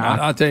 Okay, and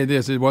I'll tell you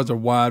this: it was a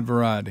wide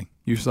variety.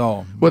 You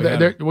saw.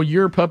 Well,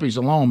 your puppies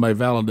alone may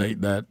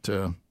validate that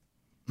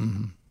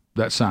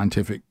that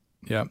scientific.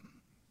 Yep.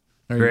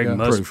 Greg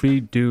must be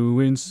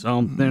doing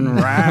something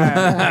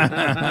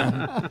right.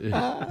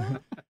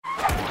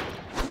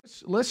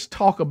 Let's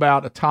talk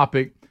about a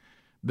topic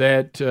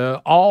that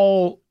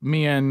all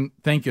men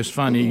think is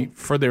funny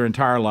for their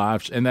entire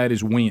lives, and that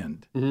is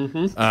wind.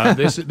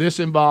 Mm-hmm. This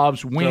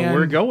involves wind. So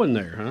we're going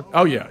there, huh?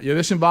 Oh, yeah.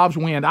 This involves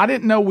wind. I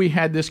didn't know we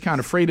had this kind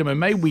of freedom, and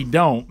maybe we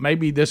don't.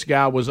 Maybe this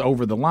guy was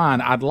over the line.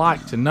 I'd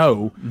like to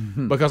know,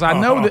 because I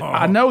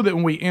know that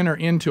when we enter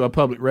into a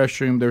public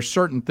restroom, there's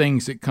certain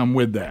things that come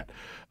with that.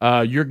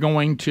 You're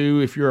going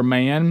to, if you're a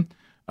man,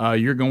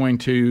 you're going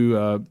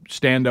to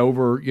stand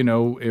over,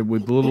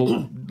 with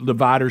little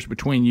dividers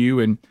between you,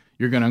 and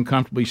you're going to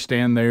uncomfortably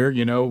stand there,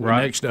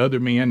 next to other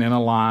men in a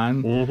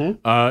line.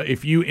 Mm-hmm.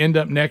 If you end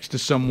up next to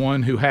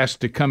someone who has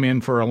to come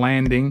in for a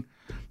landing,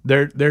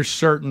 there's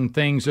certain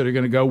things that are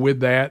going to go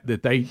with that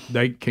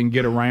they can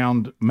get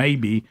around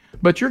maybe,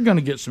 but you're going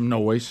to get some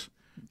noise.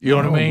 You know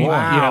what I mean?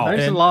 Wow.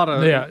 There's a lot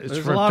of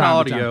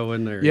audio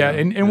in there. Yeah,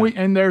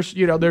 and there's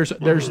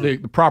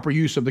the proper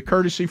use of the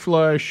courtesy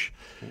flush,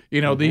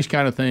 these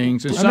kind of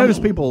things. And I notice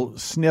people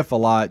sniff a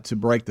lot to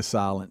break the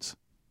silence.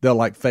 they'll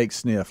like fake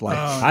sniff. Like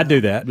I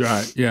do that.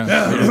 Right. Yeah.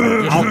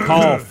 I'll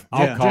cough.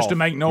 I'll cough just to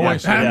make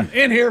noise. Yeah.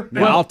 In here.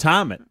 Well, I'll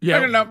time it.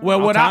 Yeah.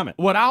 Well,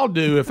 what I'll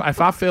do if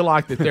I feel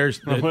like that there's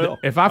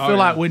if I feel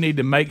like we need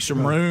to make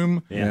some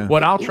room,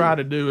 what I'll try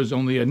to do is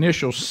on the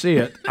initial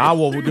sit, I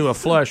will do a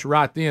flush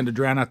right then to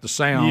drown out the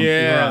sound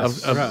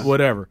of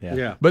whatever.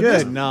 Yeah. But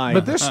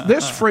Good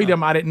this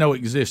freedom I didn't know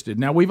existed.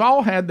 Now we've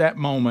all had that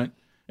moment,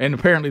 and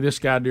apparently this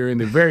guy during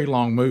the very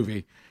long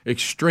movie.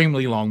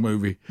 Extremely long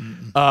movie.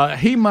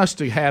 He must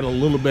have had a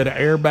little bit of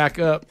air back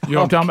up. You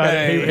know what I'm talking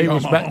about? He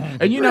was back,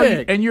 and you know,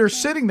 and you're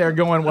sitting there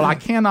going, "Well, I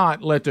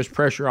cannot let this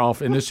pressure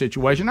off in this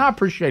situation." I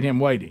appreciate him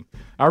waiting.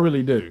 I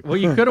really do. Well,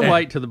 you could have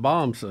waited to the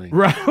bomb scene,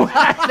 right?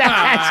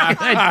 That's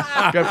good.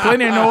 Got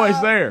plenty of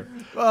noise there.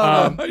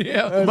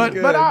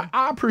 But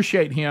I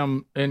appreciate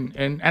him,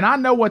 and I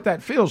know what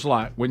that feels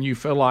like when you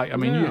feel like. I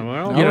mean,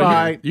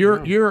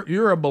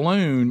 you're a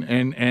balloon,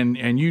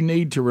 and you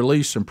need to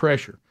release some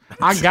pressure.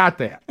 I got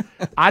that.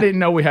 I didn't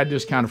know we had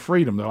this kind of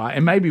freedom, though,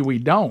 and maybe we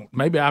don't.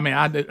 Maybe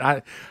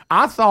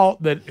I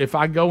thought that if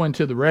I go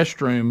into the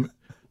restroom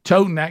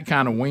toting that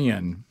kind of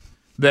wind,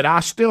 that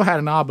I still had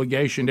an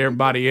obligation to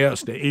everybody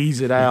else to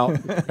ease it out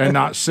and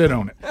not sit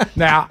on it.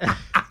 Now,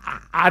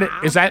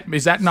 is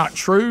that not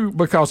true?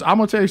 Because I'm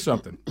gonna tell you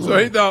something. So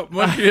he thought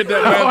once you hit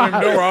that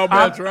bathroom door, all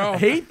bets are off.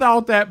 He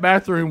thought that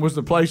bathroom was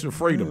the place of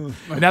freedom.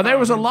 Now there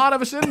was a lot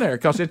of us in there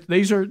because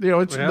these are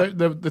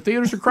the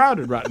theaters are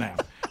crowded right now.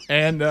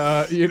 And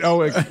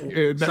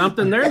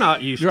something they're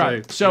not used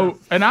to. So,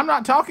 and I'm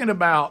not talking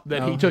about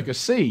that he took a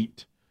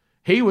seat.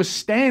 He was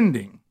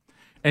standing,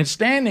 and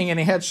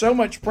he had so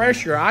much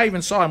pressure. I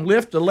even saw him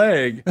lift a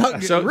leg,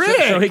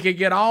 so he could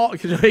get all,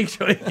 so he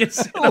could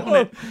sit on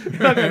it.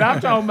 And I'm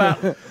talking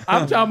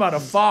about a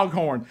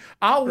foghorn.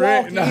 I'll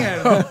walk in,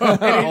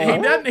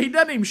 and he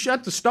doesn't even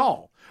shut the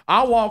stall.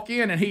 I walk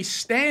in and he's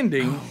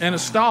standing in a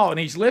stall and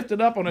he's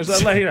lifted up on his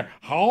other leg.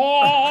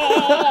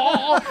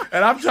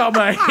 And I'm talking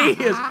about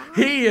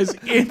he is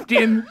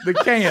emptying the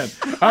can.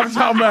 I'm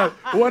talking about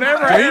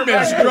whatever. He's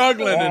been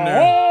struggling in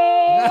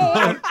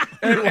there.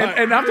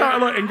 And I'm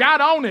talking about, and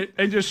got on it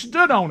and just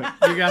stood on it.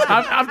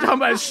 I'm talking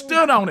about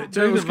stood on it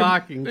too. Do the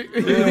Viking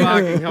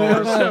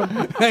horse.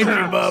 Thank you,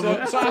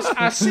 Bubba. So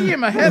I see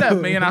him ahead of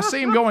me and I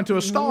see him go into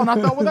a stall and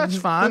I thought, well, that's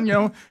fine. You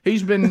know,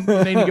 he's been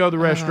needing to go to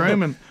the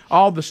restroom and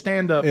all the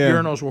stand-up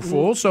urinals were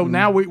full. So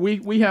now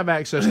we have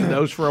access to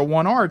those for a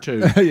 1 or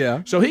 2.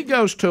 Yeah. So he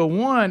goes to a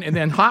 1 and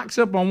then hikes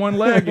up on one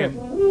leg and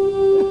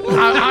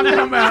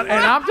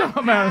I'm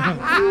talking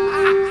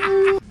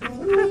about.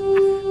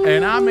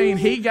 And I mean,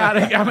 he got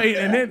it. I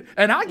mean,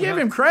 and I give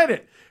him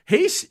credit.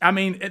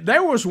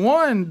 There was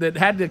one that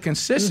had the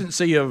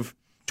consistency of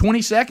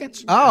 20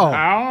 seconds. Oh.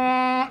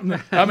 I mean,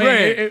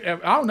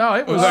 it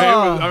was.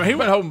 I mean, he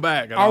went holding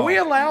back. Are we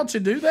allowed to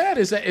do that?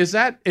 Is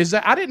that?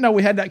 I didn't know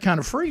we had that kind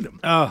of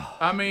freedom.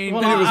 I mean,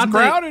 well, it was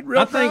crowded,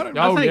 real crowded.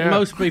 I think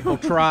most people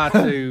try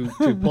to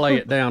play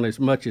it down as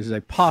much as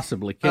they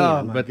possibly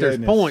can, but there's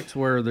points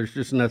where there's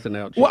just nothing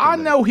else. Well, I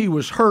know he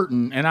was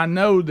hurting, and I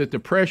know that the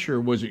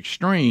pressure was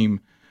extreme.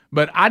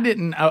 But I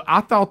didn't.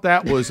 I thought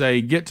that was a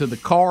get to the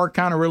car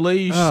kind of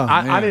release.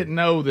 I didn't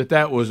know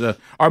that was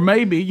or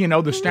maybe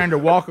the standard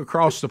walk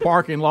across the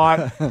parking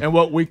lot and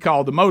what we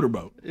call the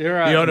motorboat. You're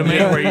right. You know what I mean?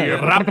 Where you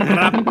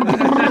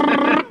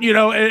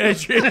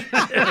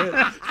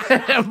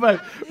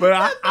but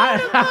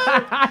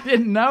I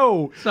didn't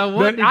know. So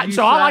what did you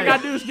say? All I got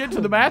to do is get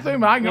to the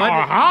bathroom. And I go,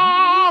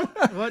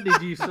 What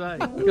did you say?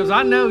 Because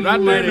I know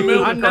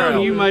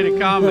you made a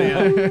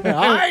comment. All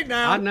right,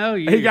 now I know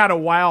you. He got a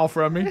wow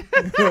from me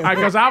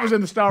because I was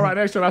in the stall right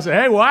next to him. I said,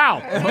 "Hey,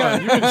 wow."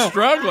 You've been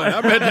struggling.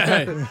 I bet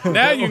that.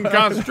 Now you can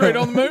concentrate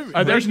on the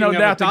movie. There's no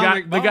doubt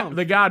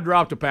the guy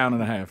dropped 1.5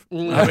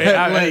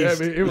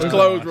 pounds. It was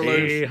clothes were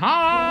loose.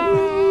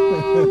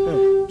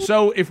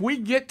 So if we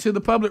get to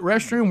the public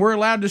restroom, we're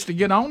allowed just to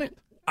get on it?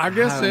 I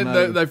guess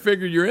they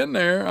figured you're in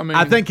there. I mean,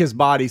 I think his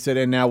body said,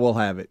 "And now we'll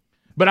have it."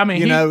 But I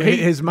mean,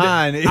 his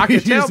mind. I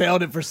could tell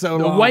held it for so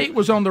long. The weight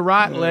was on the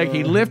right leg.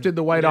 He lifted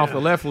the weight off the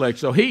left leg,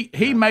 so he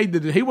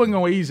wasn't going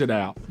to ease it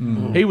out.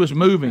 Mm-hmm. He was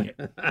moving it,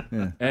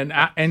 and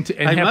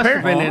he must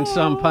have been in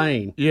some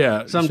pain,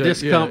 some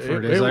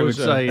discomfort, as they would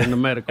say in the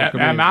medical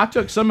community. I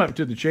took some of it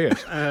to the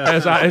chest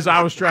as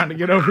I was trying to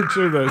get over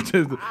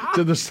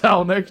to the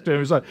stall next to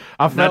him. It's like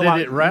I felt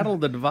did it rattle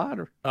the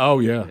divider? Oh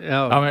yeah.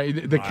 Oh, I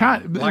mean like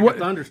a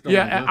thunderstorm.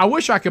 Yeah, I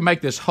wish I could make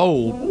this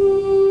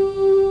hold.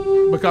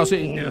 Because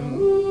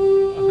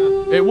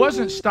it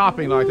wasn't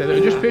stopping like that.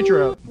 Just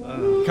picture a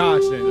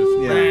constant.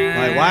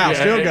 Like, wow,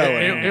 still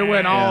going. It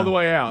went all the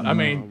way out. I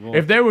mean,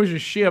 if there was a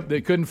ship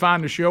that couldn't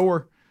find the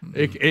shore,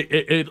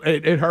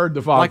 it heard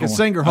the fog. Like a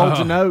singer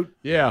holds a note.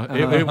 Yeah,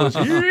 it was.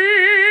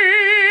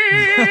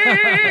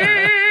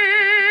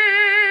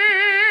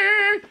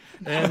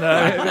 And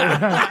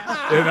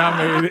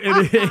I mean,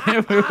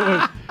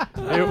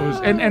 it was,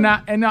 and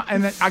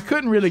I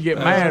couldn't really get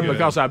mad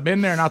because I've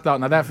been there and I thought,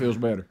 now that feels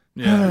better.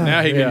 Yeah,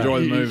 now he can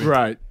enjoy the movie.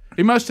 Right.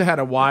 He must have had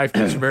a wife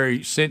that's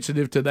very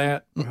sensitive to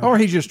that. Or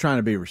he's just trying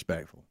to be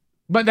respectful.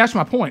 But that's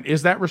my point.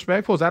 Is that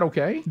respectful? Is that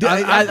okay?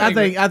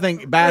 I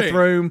think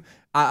bathroom.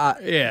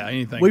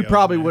 Anything. We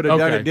probably would have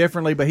done Okay. it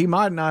differently, but he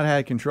might not have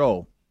had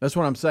control. That's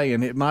what I'm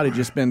saying. It might have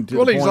just been to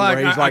Well, the he's point like,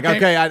 where he's I like, can't-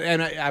 okay,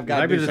 I've got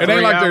to Maybe do the It something.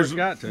 ain't like 3 hours there's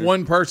got to.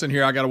 one person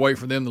here. I got to wait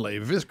for them to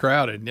leave. If it's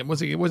crowded, was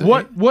he?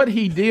 What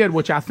he did,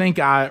 which I think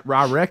I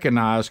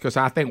recognize, because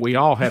I think we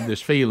all have this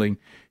feeling,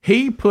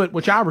 he put,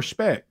 which I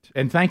respect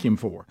and thank him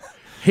for,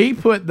 he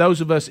put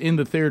those of us in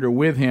the theater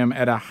with him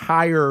at a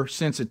higher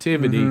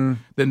sensitivity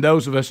than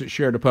those of us that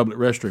shared a public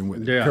restroom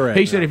with him. Yeah. Correct.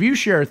 He said, if you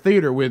share a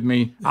theater with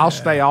me, I'll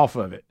stay off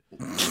of it.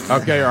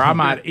 Okay, or I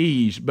might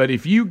ease. But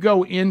if you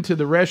go into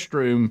the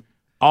restroom,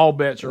 all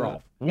bets are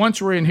off.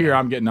 Once we're in here,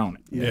 I'm getting on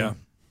it. Yeah.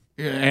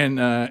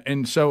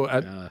 And so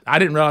I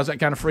didn't realize that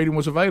kind of freedom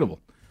was available.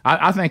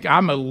 I think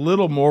I'm a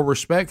little more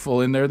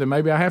respectful in there than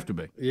maybe I have to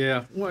be.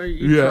 Yeah, well,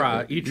 you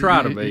try. You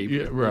try to be.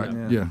 Yeah,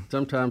 right. Yeah.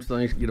 Sometimes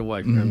things get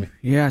away from you.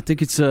 Yeah, I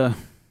think it's a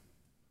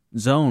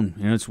zone.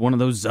 It's one of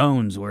those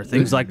zones where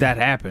things like that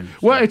happen.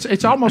 Well,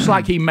 it's almost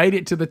like he made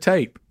it to the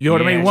tape. You know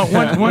what I mean?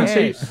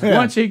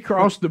 Once he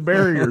crossed the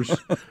barriers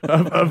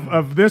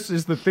of this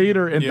is the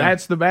theater and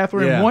that's the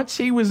bathroom. Yeah. Once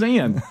he was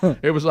in,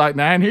 it was like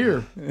 9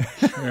 here.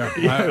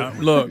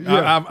 Look,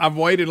 I've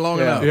waited long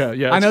enough.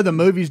 Yeah. I know the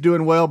movie's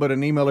doing well, but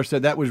an emailer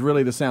said that was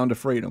really the sound of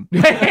freedom.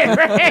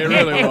 It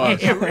really was.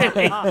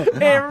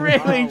 It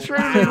really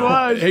truly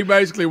was. He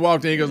basically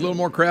walked in. He goes, a little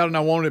more crowded than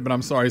I wanted, but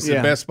I'm sorry. It's the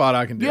Yeah. best spot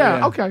I can do.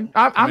 Yeah. Okay.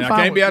 I'm I fine.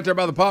 can't be with- out there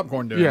by the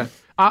popcorn doing Yeah. it.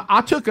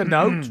 I took a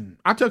note.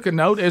 I took a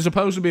note as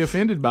opposed to be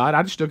offended by it.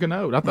 I just took a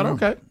note. I thought,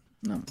 okay.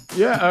 No.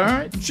 Yeah, all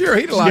right. Sure,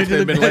 he'd have liked to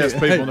have been less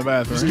people in the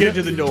bathroom. Just get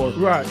to the door.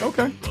 Right,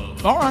 okay.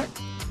 All right.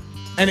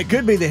 And it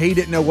could be that he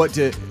didn't know what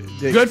to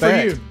Good for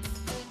expect. you.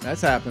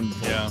 That's happened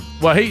before. Yeah.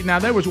 Well, now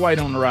there was weight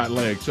on the right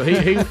leg, so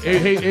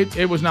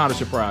it was not a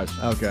surprise.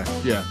 Okay.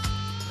 Yeah.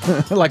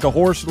 Like a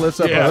horse lifts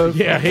up a hoof.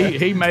 Yeah,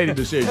 he made a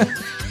decision.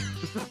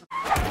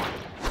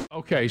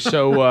 Okay,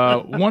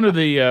 so one of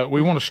the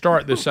we want to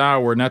start this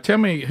hour. Now, tell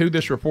me who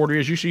this reporter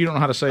is. You don't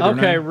know how to say their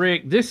Okay, name.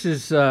 Rick, this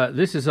is on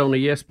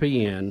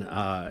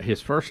ESPN.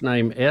 His first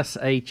name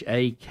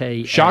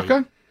Shaka.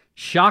 Shaka?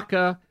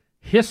 Shaka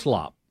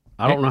Hislop.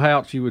 I don't know how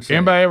else you would say.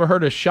 Anybody ever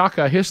heard of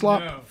Shaka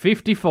Hislop? No.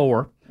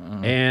 54.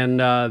 And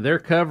they're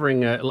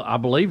covering, I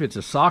believe it's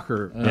a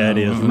soccer. Yeah, it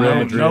is.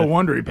 No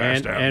wonder he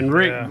passed out. And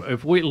Rick,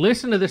 if we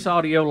listen to this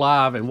audio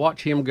live and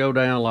watch him go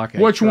down like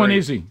a Which tree, one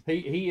is he?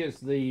 He is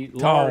the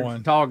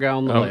Tall guy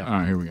on the Oh, left. all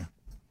right, here we go.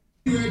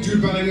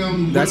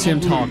 That's him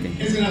talking.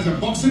 Is it as a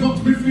box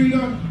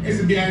midfielder? Is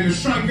it behind the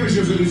strikers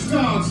usually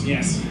starts?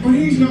 Yes. But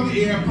he's not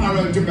here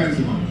parallel to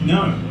Benzema.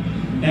 No.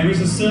 There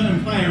is a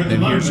certain player at the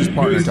moment who is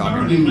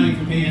currently playing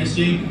for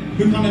PSG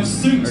who kind of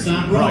suits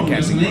that role,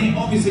 doesn't he?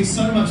 Obviously,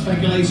 so much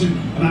speculation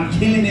about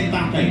killing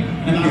Mbappe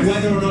and about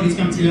whether or not he's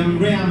going to go to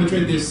Real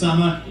Madrid this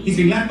summer. He's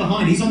been left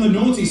behind. He's on the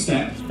naughty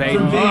step from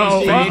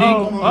PSG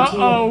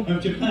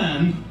of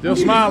Japan. Still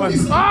smiling.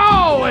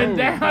 Oh, and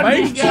down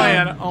he Face goes.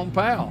 playing on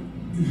pal.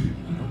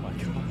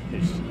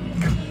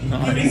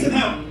 Listen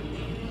out.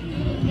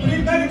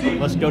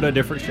 Let's go to a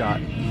different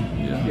shot.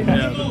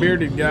 Yeah, the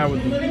bearded guy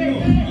with the...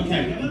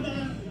 Okay.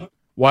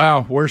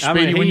 Wow, where's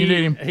Speedy when you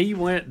need him? He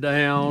went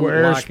down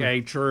Where's like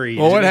a tree.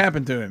 Well, what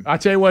happened to him? I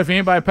tell you what, if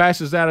anybody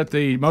passes out at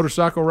the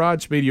motorcycle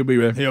ride, Speedy will be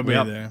there. He'll be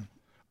there.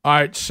 All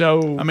right,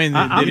 so I mean,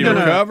 did he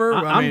recover?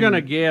 I'm going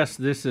to guess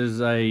this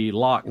is a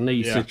lock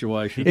knee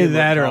situation. Either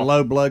that or a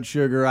low blood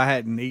sugar. I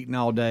hadn't eaten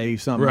all day.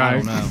 Something I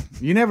don't know.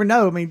 You never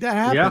know. I mean, that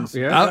happens.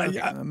 Yeah.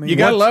 I mean, you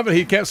got to love it.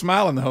 He kept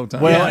smiling the whole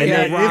time. Well,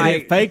 Yeah, and yeah,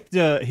 it faked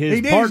his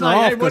did. He's partner like,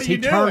 off "Hey, what because are he you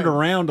turned doing?"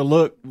 around to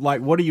look like,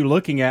 what are you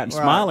looking at and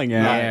smiling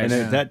at? And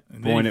at that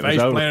point, it was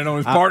face over. planted on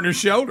his partner's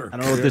shoulder. I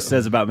don't know what this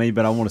says about me,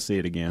 but I want to see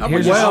it again.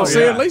 Well,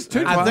 see at least two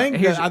I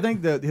times.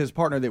 think that his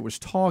partner that was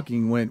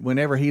talking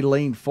whenever he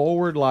leaned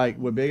forward, like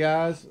with big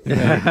eyes,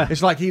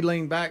 it's like he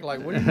leaned back,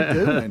 like, "What are you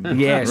doing?"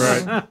 Yes.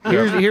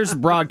 Here's the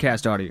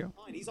broadcast audio.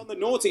 He's on the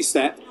naughty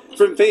step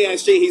from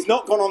PSG. He's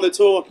not gone on the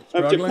tour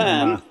of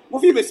Japan. What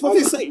have you missed? What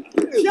have you seen?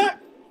 Shaq!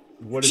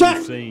 What have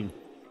you seen?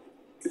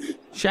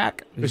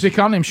 Shaq. is he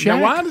calling him Shaq?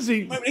 Now, why does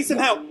he? Need some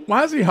help.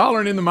 Why is he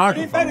hollering in the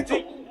microphone?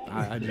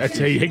 That's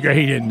he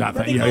did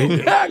nothing. You know,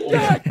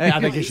 Hey,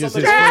 I think it's just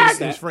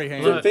his free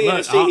hand. From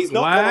PSG, he's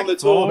not gone on the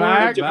tour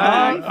of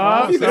Japan.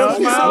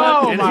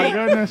 Oh my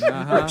goodness!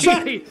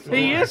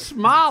 He is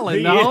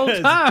smiling the whole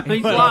time.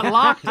 He's like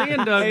locked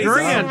into a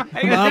grin.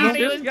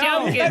 He's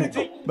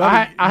joking.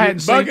 I hadn't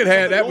seen.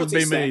 Buckethead, that would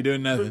be me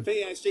doing From nothing.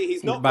 PSG,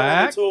 he's not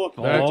Back, gone on the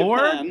tour of forward.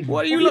 Japan.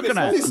 What are you looking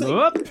at?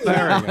 Whoop,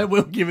 there we go.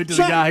 We'll give it to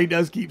the guy. He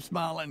does keep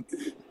smiling.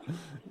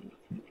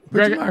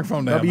 Put your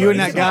microphone down. You and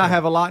buddy. that guy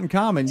have a lot in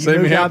common. You See me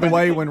moved out of the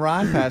helping? way when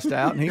Ryan passed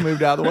out, and he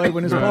moved out of the way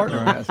when his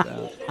partner passed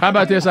out. How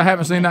about this? I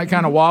haven't seen that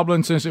kind of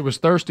wobbling since it was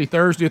Thirsty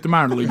Thursday at the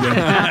minor league game.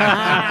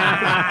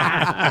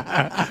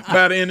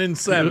 About in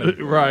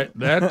 7. Right.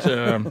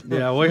 That.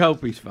 Yeah, we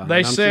hope he's fine. They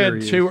I'm said sure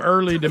he is. too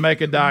early to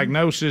make a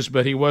diagnosis,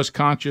 but he was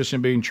conscious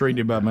and being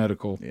treated by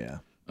medical. Yeah.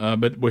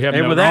 But we have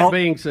And no. with that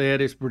being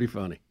said, it's pretty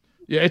funny.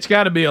 Yeah, it's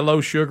got to be a low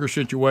sugar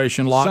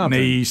situation, locked Something.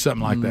 knees,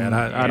 something like that.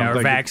 I don't or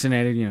think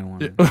vaccinated, you know.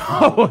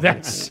 Oh,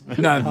 that's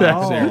not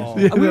that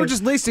serious. We were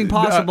just listing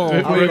possible.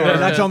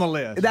 That's on the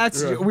list.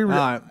 That's we were.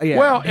 Right. Yeah.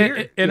 Well,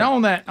 and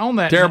on that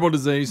Terrible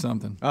disease,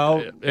 something.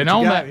 Oh, and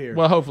on that,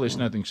 well, hopefully it's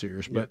nothing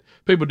serious, but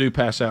people do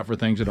pass out for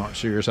things that aren't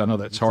serious. I know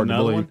that's hard to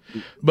believe.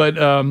 But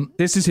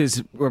this is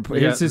his.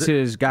 This is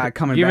his guy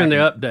coming Giving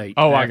back. the update.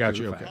 Oh, I got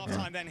you. Okay.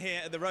 Half-time then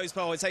here at the Rose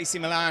Bowl, it's AC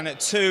Milan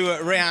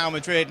 2, Real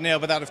Madrid 0,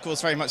 but that, of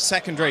course, very much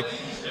secondary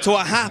to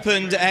what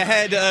happened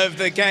ahead of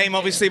the game.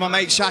 Obviously, my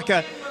mate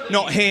Xhaka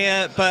not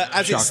here, but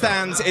as it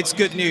stands, it's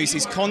good news.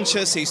 He's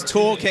conscious, he's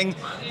talking.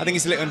 I think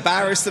he's a little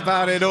embarrassed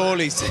about it all.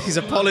 He's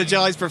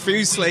apologised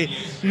profusely.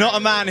 Not a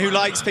man who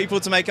likes people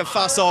to make a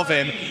fuss of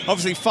him.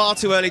 Obviously, far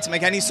too early to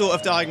make any sort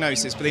of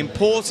diagnosis, but the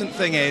important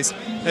thing is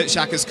that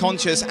Xhaka's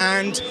conscious,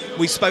 and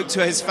we spoke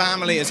to his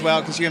family as well,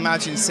 because you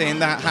imagine seeing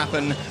that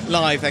happen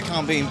live. There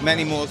can't be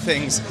many more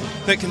things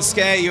that can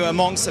scare you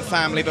amongst a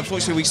family, but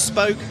fortunately we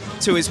spoke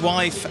to his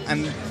wife,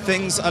 and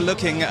things are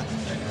looking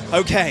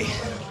okay.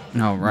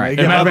 Oh, right.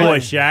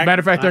 Matter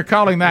of fact, they're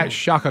calling that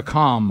Shaka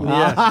Khan.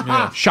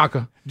 Yeah.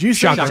 Shaka.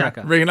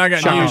 Shaka. Regan, I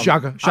got news.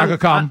 Shaka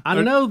Khan.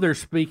 I know they're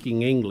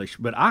speaking English,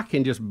 but I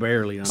can just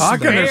barely understand. I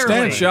can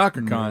understand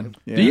Shaka Khan.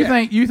 Yeah. Do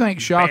you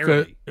think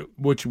Shaka,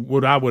 which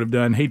what I would have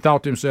done, he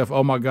thought to himself,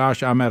 "Oh my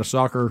gosh, I'm at a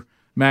soccer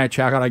match.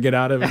 How can I get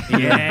out of it?"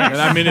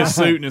 And I'm in his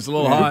suit and it's a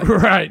little hot.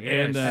 Right.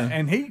 Yes.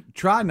 And he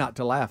tried not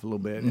to laugh a little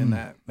bit in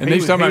that. And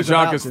he's talking about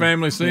Shaka's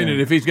family seeing it.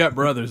 If he's got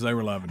brothers, they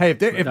were loving it. Hey,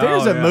 if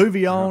there's a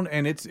movie on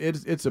and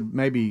it's a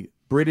maybe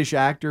British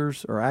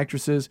actors or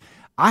actresses,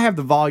 I have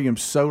the volume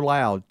so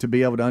loud to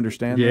be able to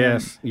understand them.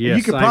 Yes,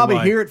 You could probably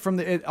hear it from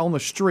on the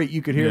street.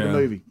 You could hear the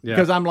movie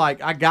because I'm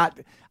like,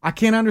 I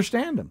can't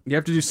understand them. You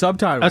have to do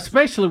subtitles,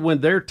 especially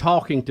when they're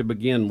talking to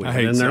begin with,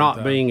 and they're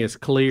not being as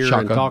clear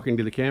and talking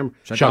to the camera.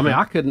 I mean,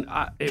 I couldn't.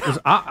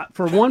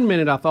 For 1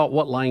 minute, I thought,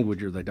 what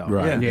language are they talking?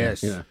 Right. About?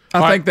 Yes. Yeah.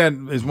 I think that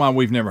is why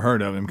we've never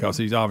heard of him, because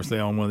he's obviously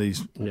on one of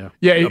these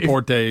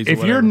reportes.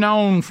 If you're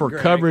known for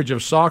coverage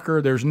of soccer,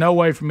 there's no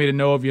way for me to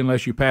know of you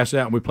unless you pass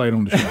out and we played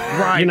on the show.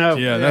 Right. You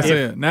know, that's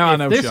it. Now I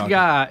know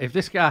if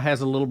this guy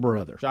has a little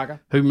brother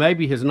who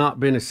maybe has not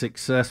been as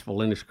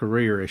successful in his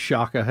career as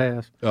Shaka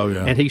has,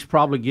 and he's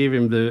probably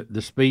given him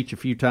the speech a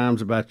few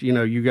times about,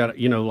 you got,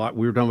 like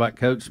we were talking about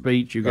coach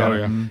speech, you got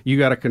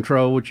to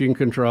control what you can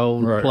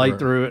control, and play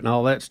through it and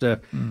all that stuff.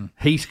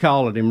 He's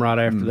calling him right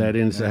after that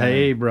and say,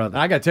 "Hey, brother."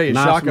 I got to tell you,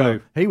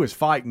 Shaka, he was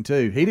fighting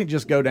too. He didn't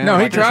just go down. No,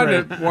 he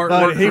tried to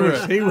work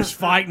he was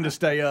fighting to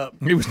stay up.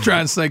 He was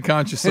trying to stay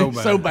conscious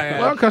so bad.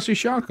 Well, because he's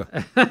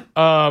Shaka.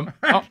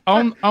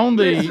 On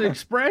the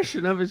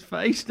expression of his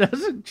face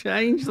doesn't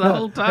change the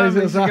whole time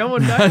he's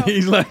going down.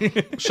 He's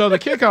like, so the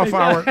kickoff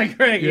hour.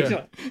 Greg,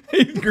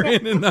 he's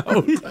grinning the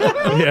whole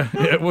time.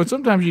 Yeah. Well,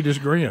 sometimes you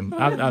just grin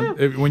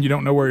when you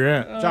don't know where you're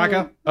at.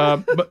 Shaka.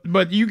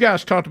 But you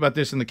guys talked about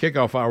this in the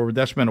kickoff hour, but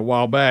that's been a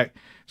while back.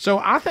 So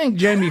I think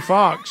Jamie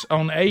Foxx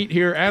on 8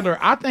 here, Adler,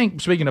 I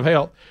think, speaking of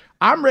health,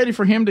 I'm ready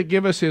for him to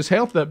give us his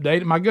health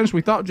update. My goodness,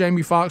 we thought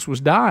Jamie Foxx was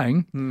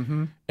dying,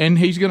 and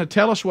he's going to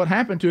tell us what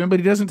happened to him, but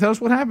he doesn't tell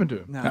us what happened to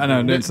him. No. I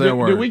know, didn't say a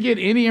word. Did we get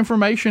any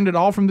information at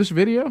all from this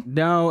video?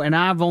 No, and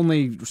I've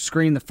only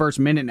screened the first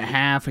minute and a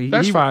half.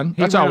 That's fine.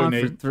 That's all we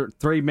need. For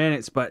 3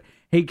 minutes, but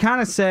he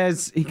kind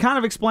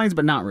of explains,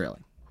 but not really.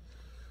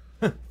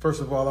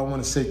 First of all, I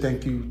want to say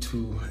thank you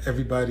to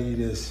everybody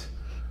that's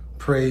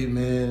prayed,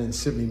 man, and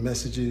sent me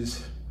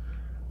messages.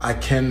 I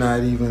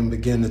cannot even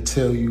begin to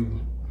tell you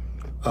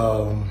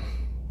how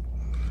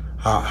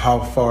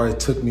far it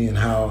took me and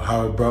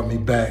how it brought me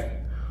back.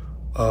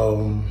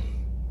 I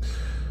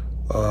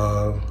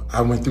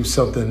went through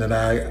something that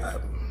I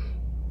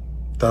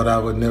thought I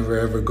would never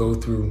ever go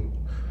through.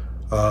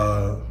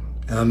 And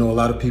I know a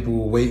lot of people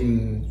were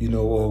waiting,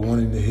 or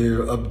wanting to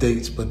hear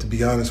updates, but to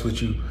be honest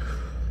with you,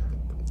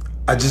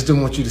 I just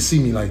didn't want you to see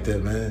me like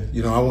that, man.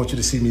 I want you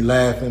to see me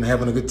laughing,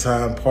 having a good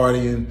time,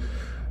 partying,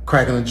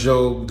 cracking a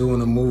joke,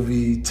 doing a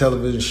movie,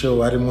 television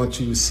show. I didn't want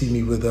you to see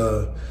me with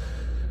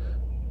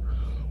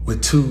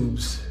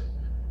tubes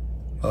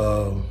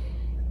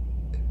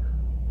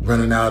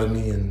running out of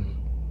me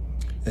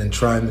and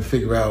trying to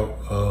figure out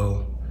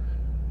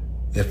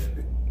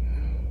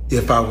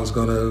if I was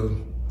gonna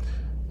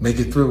make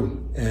it through.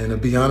 And to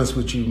be honest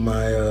with you,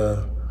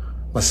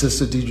 my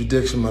sister Deidre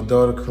Dixon, my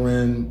daughter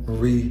Corinne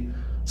Marie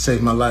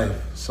saved my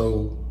life.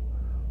 So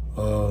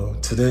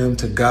to them,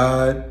 to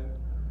God,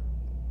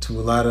 to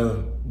a lot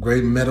of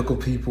great medical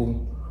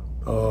people,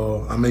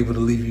 I'm able to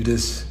leave you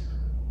this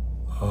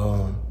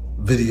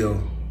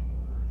video.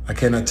 I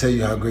cannot tell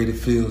you how great it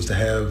feels to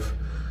have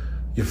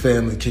your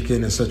family kick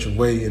in such a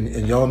way.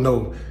 And y'all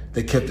know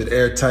they kept it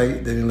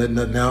airtight. They didn't let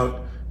nothing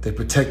out. They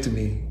protected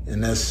me.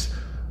 And that's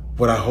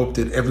what I hope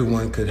that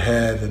everyone could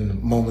have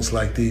in moments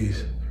like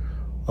these.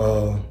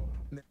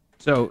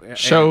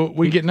 So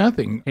we get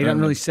nothing. He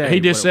doesn't really say. He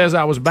just says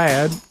I was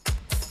bad.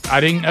 I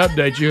didn't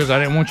update you because I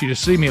didn't want you to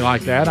see me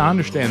like that. I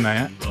understand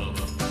that.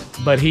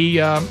 But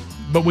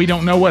we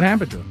don't know what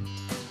happened to him.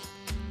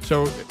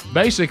 So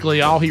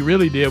basically all he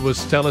really did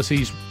was tell us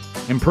he's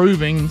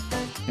improving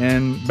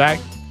and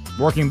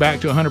working back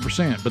to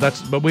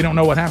 100%. But we don't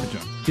know what happened to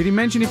him. Did he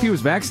mention if he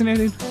was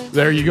vaccinated?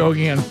 There you go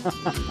again.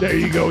 There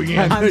you go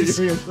again.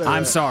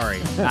 I'm sorry.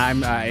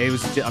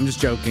 I'm just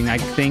joking. I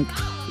think.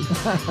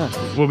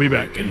 We'll be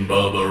back. Rick and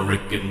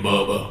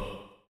Bubba.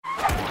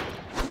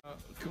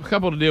 A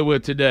couple to deal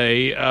with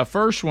today.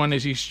 First one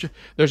is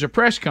there's a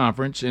press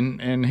conference,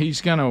 and he's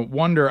going to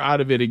wander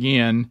out of it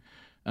again.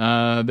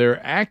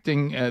 They're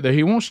acting.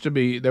 They want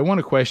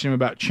to question him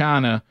about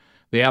China,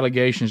 the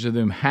allegations of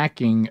them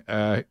hacking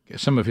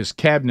some of his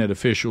cabinet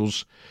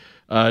officials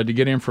to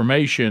get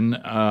information.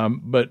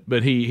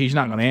 But he's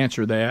not going to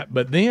answer that.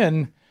 But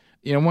then,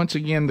 once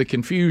again, the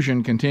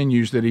confusion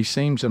continues that he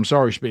seems. I'm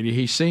sorry, Speedy.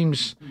 He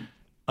seems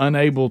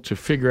unable to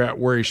figure out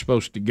where he's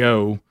supposed to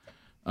go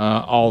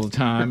all the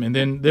time. And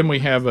then we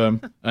have an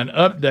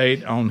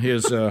update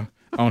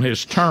on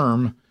his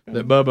term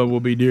that Bubba will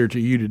be dear to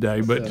you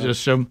today. But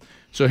just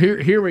so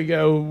here we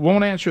go.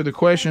 Won't answer the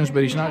questions,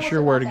 but he's not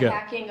sure where to go.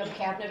 Hacking of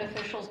cabinet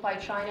officials by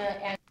China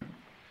and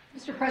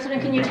Mr.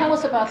 President, can you tell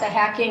us about the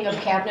hacking of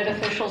cabinet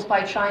officials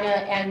by China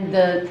and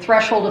the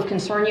threshold of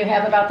concern you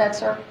have about that,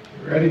 sir?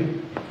 Ready?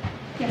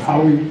 Yes.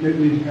 How we get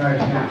these guys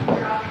down?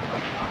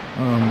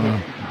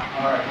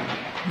 All right.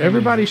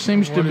 Everybody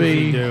seems to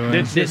be.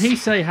 Did he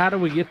say, how do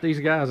we get these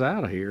guys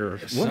out of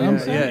here?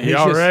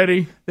 Y'all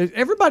ready?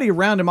 Everybody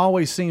around him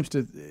always seems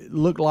to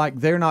look like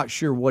they're not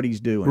sure what he's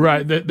doing.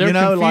 Right. They're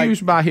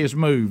confused by his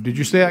move. Did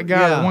you see that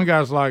guy? Yeah. One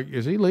guy's like,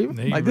 is he leaving?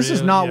 This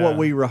is not what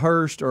we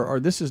rehearsed,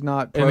 or this is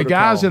not protocol. And the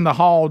guys in the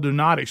hall do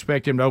not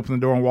expect him to open the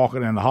door and walk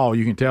in the hall.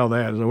 You can tell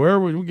that. So where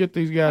would we get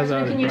these guys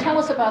out of here? Can you tell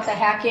us about the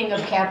hacking of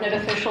cabinet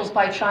officials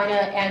by China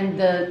and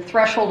the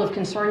threshold of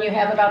concern you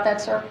have about that,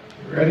 sir?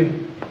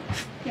 Ready?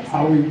 Yes.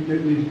 How we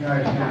get these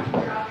guys down?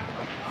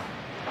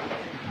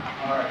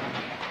 All right.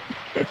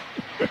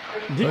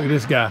 Look at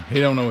this guy. He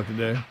don't know what to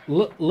do.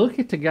 Look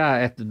at the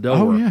guy at the door.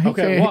 Oh, yeah.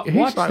 Okay,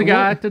 watch the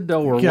guy at the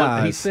door.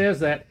 When he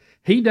says that,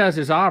 he does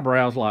his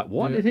eyebrows like,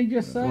 what did he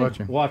just say?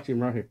 Watch him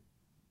right here.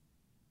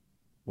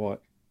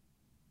 Watch.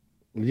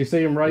 Did you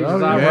see him raise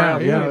his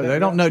eyebrows? Yeah, they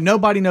don't know.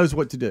 Nobody knows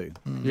what to do.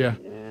 Yeah.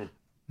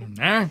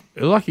 Nah,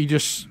 it looked like he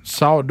just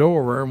saw a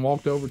door and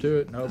walked over to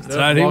it.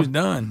 Thought he was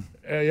done.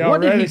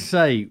 What did he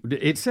say?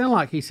 It sounded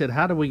like he said,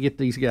 "How do we get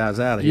these guys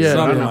out of here?"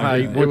 Yeah, I don't know how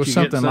it was you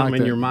something get something like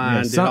in that. your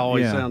mind. It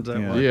always sounds that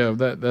way. Yeah,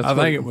 that's. I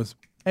think it was.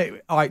 Hey,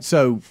 all right,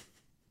 so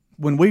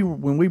when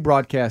we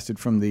broadcasted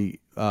from the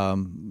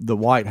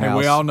White House, and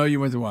we all know you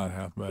went to the White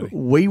House, buddy.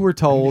 We were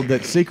told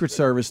that Secret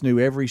Service knew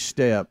every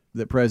step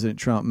that President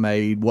Trump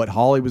made, what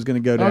hall he was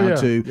going to go down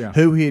to,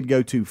 who he'd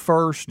go to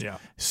first,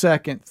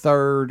 second,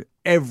 third,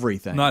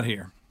 everything. Not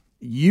here.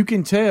 You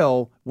can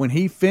tell when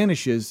he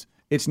finishes.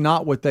 It's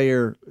not what they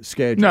are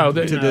scheduled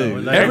to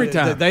do. Every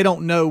time. They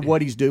don't know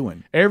what he's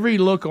doing. Every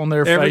look on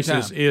their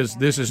faces is,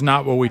 this is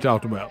not what we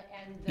talked about.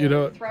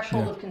 The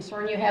threshold of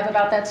concern you have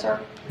about that, sir?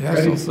 Yeah, I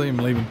still see him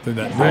leaving through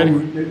that. How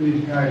we get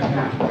these guys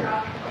down?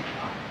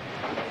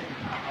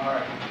 All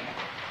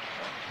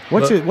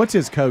right. What's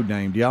his code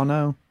name? Do y'all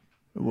know?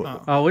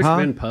 It's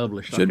been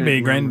published. Should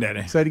be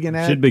Granddaddy. Say it again,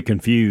 Ad. Should be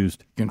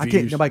confused.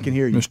 Nobody can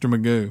hear you. Mr.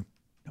 Magoo.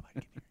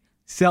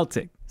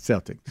 Celtic.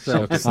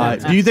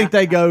 Do you think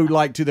they go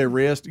like to their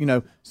wrist?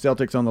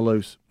 Celtics on the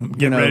loose.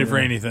 Get ready for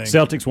anything.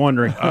 Celtics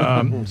wondering.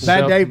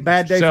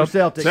 Bad day for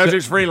Celtics.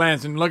 Celtics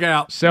freelancing. Look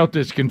out.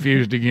 Celtics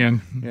confused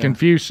again. Yeah.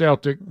 Confused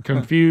Celtic.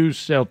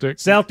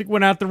 Celtic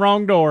went out the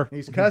wrong door.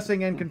 He's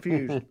cussing and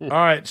confused. All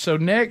right. So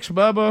next,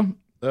 Bubba.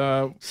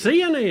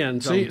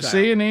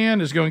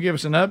 CNN is going to give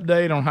us an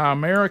update on how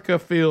America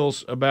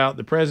feels about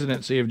the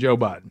presidency of Joe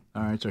Biden.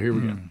 All right, so here we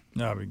go.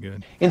 That'll be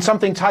good. In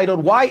something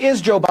titled, "Why is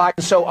Joe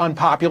Biden so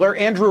unpopular?"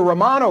 Andrew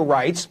Romano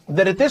writes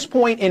that at this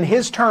point in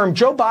his term,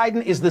 Joe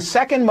Biden is the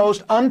second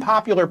most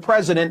unpopular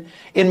president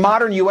in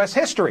modern U.S.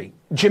 history.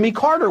 Jimmy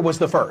Carter was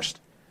the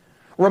first.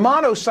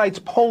 Romano cites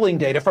polling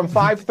data from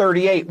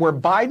 538, where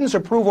Biden's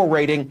approval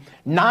rating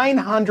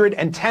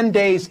 910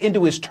 days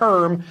into his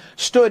term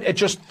stood at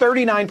just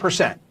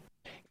 39%.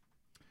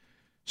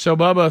 So,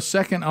 Bubba,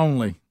 second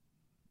only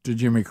to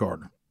Jimmy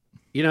Carter.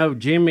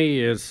 Jimmy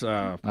is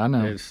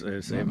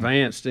is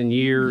advanced in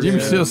years.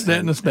 Jimmy's still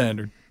setting the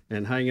standard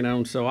and hanging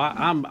on. So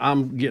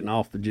I'm getting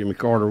off the Jimmy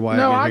Carter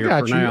wagon. No, I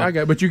got you.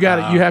 Now. But you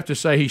got you have to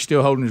say he's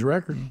still holding his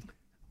record.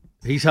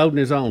 He's holding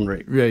his own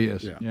record. Yeah,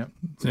 yes. Yeah.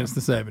 Since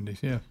the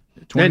 70s, yeah.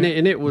 And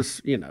it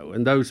was,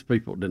 and those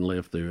people didn't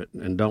live through it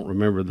and don't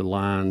remember the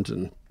lines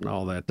and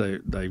all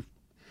that.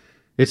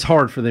 It's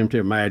hard for them to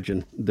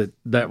imagine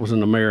that was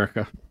an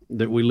America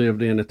that we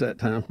lived in at that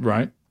time.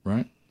 Right.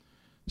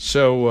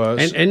 So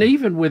and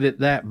even with it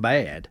that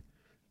bad,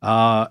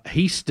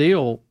 he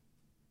still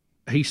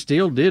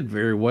did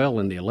very well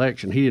in the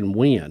election. He didn't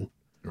win.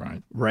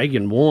 Right.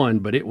 Reagan won,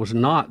 but it was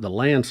not the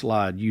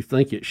landslide you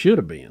think it should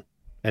have been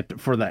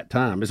for that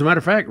time. As a matter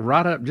of fact,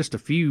 right up just a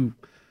few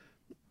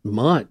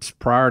months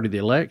prior to the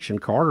election,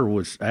 Carter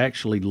was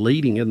actually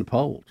leading in the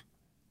polls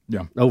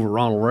over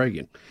Ronald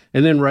Reagan.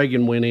 And then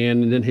Reagan went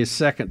in, and then his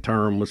second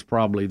term was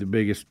probably the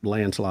biggest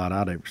landslide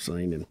I'd ever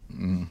seen. And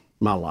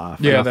my life.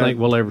 Yeah, and I think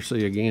we'll ever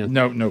see again.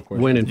 No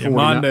question. Winning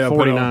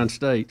 49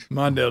 states.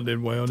 Mondale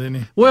did well, didn't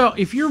he? Well,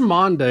 if you're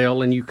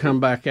Mondale and you come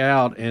back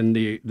out and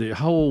the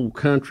whole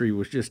country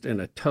was just in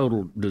a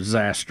total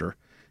disaster,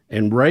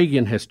 and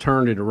Reagan has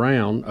turned it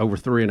around over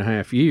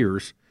 3.5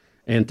 years,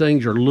 and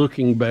things are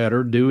looking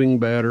better, doing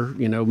better,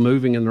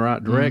 moving in the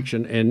right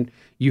direction, and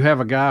you have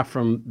a guy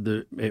from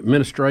the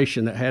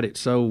administration that had it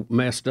so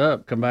messed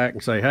up come back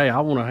and say, hey,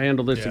 I want to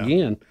handle this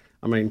again.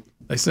 I mean,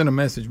 they sent a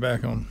message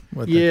back on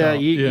what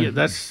they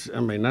that's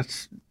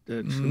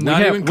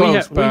not even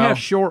close, we have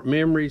short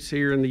memories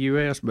here in the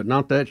U.S., but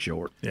not that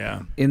short.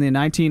 Yeah. In the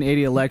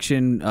 1980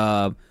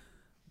 election,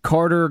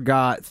 Carter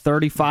got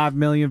 35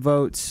 million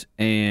votes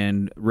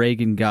and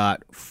Reagan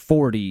got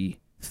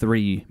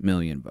 43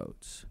 million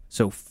votes.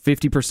 So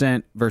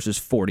 50% versus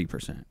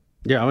 40%.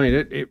 Yeah, I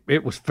mean,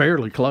 it was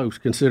fairly close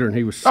considering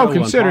he was so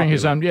considering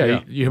unpopular.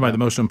 his you about the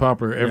most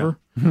unpopular ever.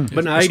 Yeah.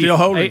 But no, still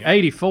holding.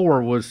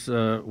 84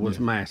 was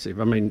massive.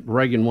 I mean,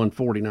 Reagan won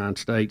 49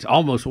 states,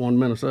 almost won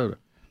Minnesota.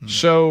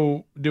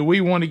 So, do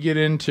we want to get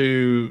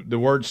into the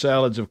word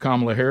salads of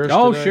Kamala Harris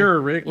today? Sure,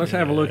 Rick. Let's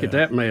have a look at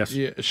that mess.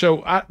 Yeah.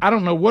 So, I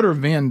don't know. What are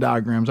Venn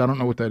diagrams? I don't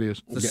know what that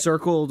is. The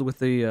circled with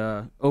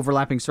the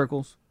overlapping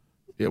circles?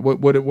 Yeah.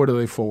 What are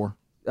they for?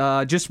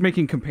 Just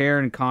making compare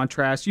and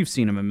contrast. You've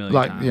seen them a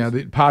million times. Yeah,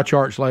 the pie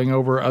charts laying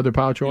over other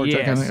pie charts. Yes,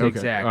 that kind of thing? Okay.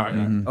 Exactly.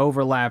 All right.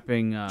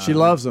 Overlapping. She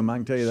loves them, I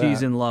can tell you that.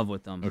 She's in love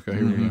with them. Okay,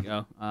 here we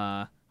go.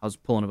 I was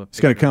pulling up a picture. It's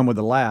going to come with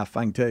a laugh,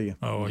 I can tell you.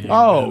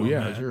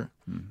 Yeah, sure.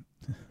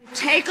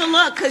 Take a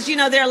look, because,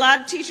 there are a lot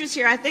of teachers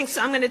here. I think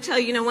so. I'm going to tell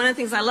you, one of the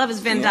things I love is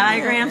Venn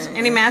diagrams.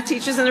 Any math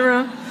teachers in the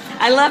room?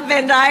 I love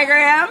Venn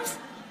diagrams.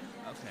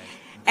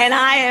 And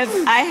I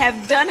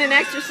have done an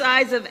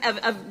exercise of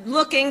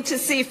looking to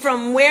see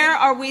from where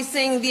are we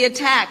seeing the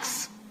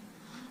attacks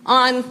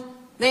on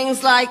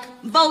things like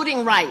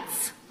voting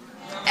rights,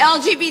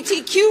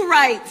 LGBTQ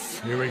rights,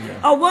 here we go.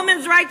 A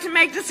woman's right to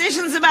make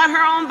decisions about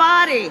her own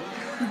body,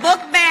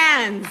 book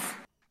bans.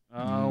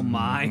 Oh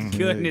my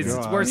goodness!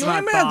 It's worse than I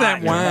about thought.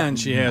 that wine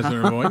she has in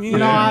her voice.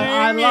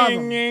 I love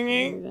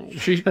them.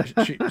 She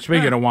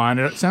speaking of wine,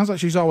 it sounds like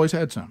she's always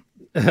had some.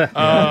 You're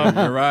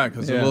right,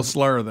 because a little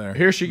slur there.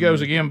 Here she goes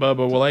again,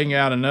 Bubba, laying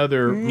out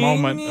another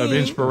moment of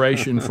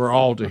inspiration for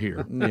all to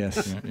hear.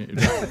 Yes.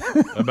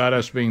 About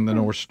us being the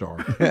North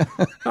Star.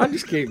 I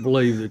just can't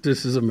believe that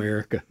this is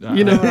America.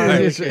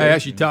 Hey,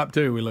 actually, top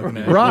two we're looking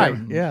at. Right.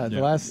 Yeah.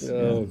 The last.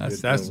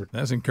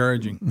 That's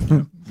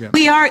encouraging. Yeah.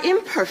 We are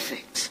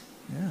imperfect.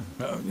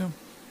 Yeah.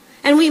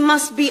 And we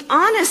must be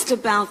honest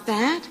about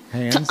that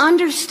to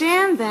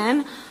understand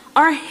then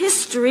our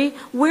history,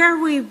 where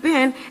we've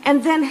been,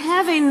 and then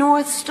have a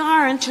North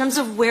Star in terms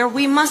of where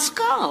we must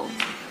go.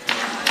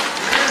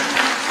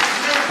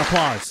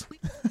 Applause.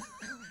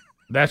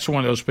 That's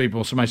one of those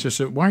people, somebody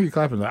said, why are you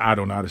clapping? I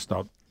don't know, I just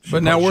thought.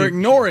 But now we're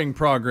ignoring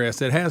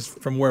progress. It has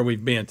from where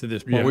we've been to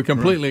this point. Yeah, we're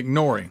completely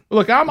ignoring.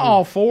 Look, I'm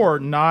all for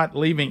not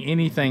leaving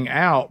anything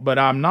out, but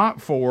I'm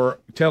not for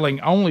telling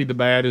only the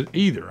bad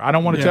either. I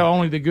don't want to tell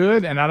only the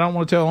good, and I don't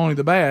want to tell only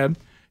the bad.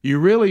 You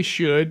really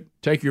should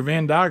take your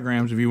Venn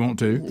diagrams if you want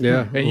to.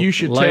 Yeah. And you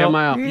should lay them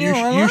out.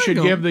 You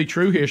should give the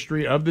true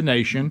history of the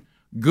nation,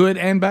 good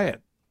and bad.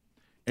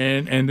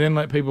 And then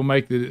let people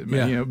make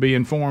be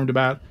informed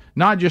about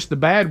not just the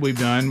bad we've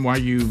done while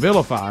you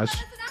vilify us,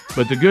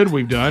 but the good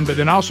we've done, but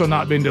then also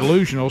not being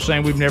delusional,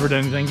 saying we've never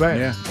done anything bad.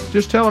 Yeah.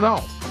 Just tell it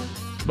all.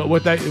 But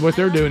what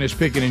they're doing is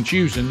picking and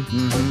choosing,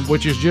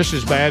 which is just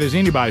as bad as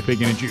anybody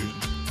picking and choosing.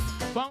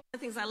 One of the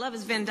things I love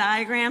is Venn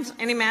diagrams.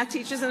 Any math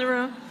teachers in the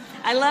room?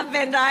 I love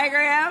Venn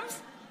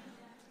diagrams.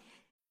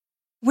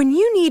 When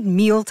you need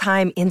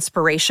mealtime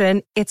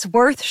inspiration, it's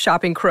worth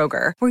shopping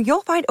Kroger, where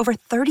you'll find over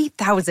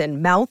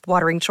 30,000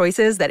 mouth-watering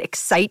choices that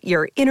excite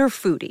your inner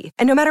foodie.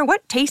 And no matter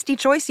what tasty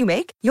choice you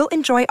make, you'll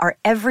enjoy our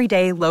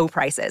everyday low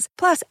prices,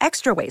 plus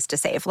extra ways to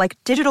save, like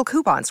digital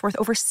coupons worth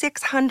over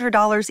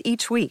 $600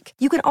 each week.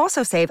 You can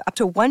also save up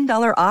to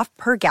 $1 off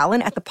per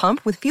gallon at the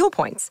pump with fuel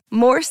points.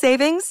 More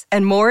savings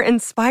and more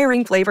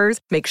inspiring flavors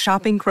make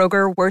shopping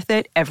Kroger worth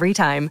it every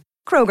time.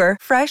 Kroger,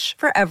 fresh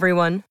for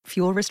everyone.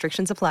 Fuel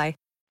restrictions apply.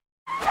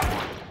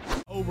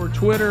 Over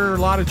Twitter, a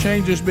lot of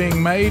changes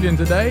being made, and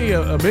today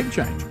a big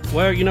change.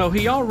 Well,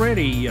 he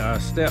already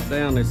stepped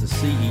down as the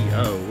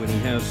CEO, and he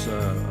has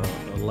a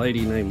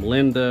lady named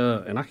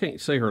Linda, and I can't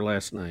say her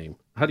last name.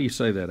 How do you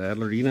say that,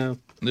 Adler? Do you know?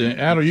 Yeah,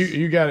 Adler,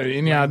 you got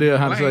any idea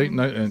how to say it?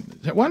 No,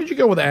 why did you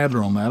go with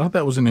Adler on that? I thought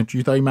that was an interest.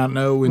 You thought you might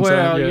know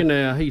inside.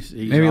 Well, he's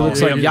maybe it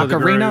looks like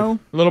Yacarino.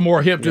 A little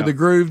more hip to the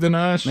groove than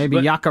us. Maybe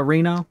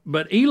Yacarino.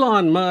 But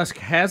Elon Musk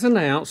has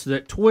announced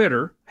that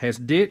Twitter has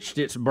ditched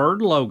its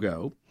bird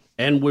logo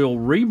and will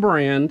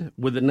rebrand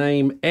with the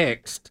name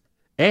X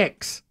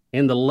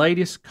in the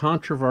latest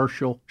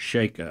controversial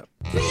shakeup.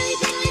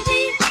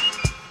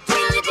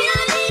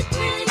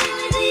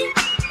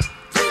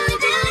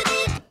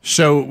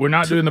 So we're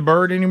not doing the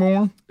bird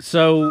anymore?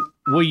 So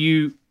will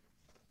you,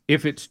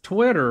 if it's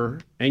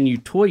Twitter and you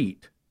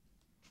tweet,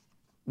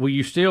 will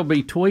you still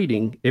be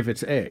tweeting if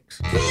it's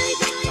X?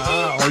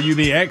 Or you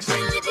be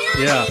Xing?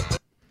 Yeah.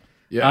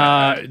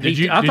 Yeah. Did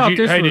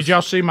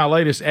y'all see my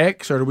latest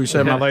X, or did we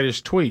say my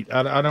latest tweet?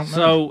 I don't know.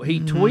 So he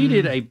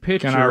tweeted a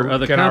picture of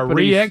the company. Can I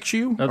re-X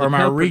you, or am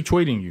I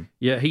retweeting you?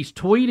 Yeah, he's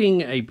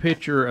tweeting a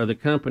picture of the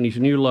company's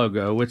new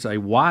logo. It's a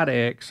white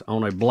X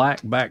on a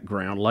black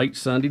background late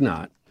Sunday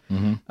night.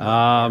 And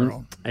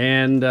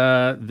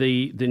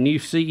the new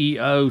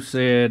CEO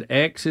said,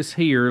 X is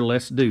here,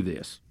 let's do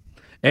this.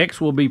 X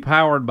will be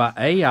powered by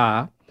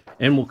AI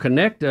and will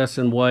connect us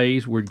in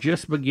ways we're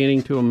just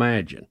beginning to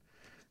imagine.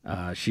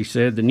 She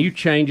said the new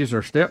changes are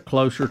a step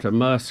closer to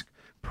Musk's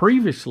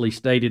previously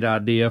stated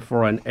idea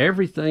for an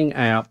everything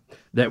app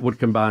that would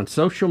combine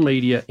social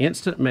media,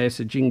 instant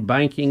messaging,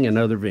 banking, and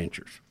other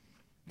ventures.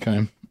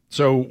 Okay.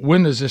 So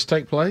when does this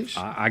take place?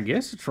 I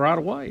guess it's right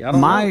away. I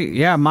don't know.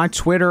 Yeah, my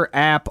Twitter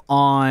app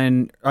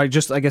on, I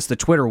guess the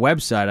Twitter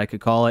website, I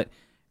could call it,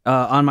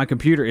 on my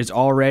computer is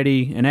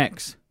already an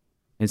X.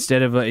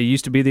 Instead of, it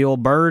used to be the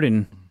old bird,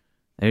 and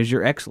there's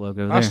your X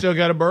logo there. I still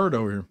got a bird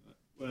over here.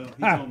 Well,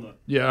 he's on the.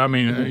 Yeah, I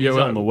mean, he's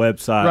on the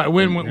website. Right.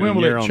 When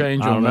will it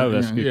change? I don't know.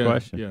 That? That's a good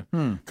question. Yeah.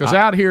 Because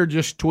out here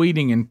just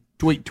tweeting and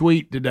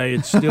tweet today,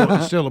 it's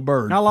still a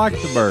bird. I like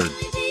the bird.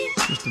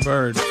 Just a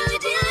bird.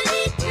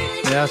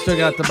 Yeah, I still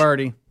got the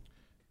birdie.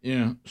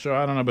 Yeah. So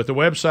I don't know, but the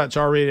website's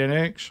already an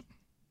X.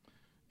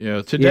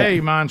 Yeah.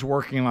 Today mine's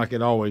working like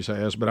it always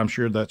has, but I'm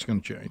sure that's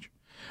going to change.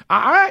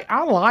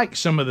 I like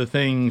some of the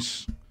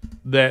things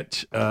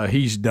that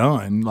he's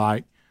done,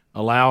 like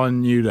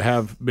allowing you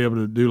to be able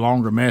to do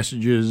longer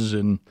messages,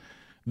 and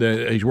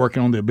he's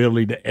working on the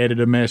ability to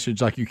edit a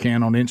message like you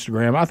can on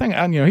Instagram. I think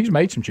he's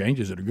made some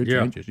changes that are good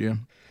changes. Yeah.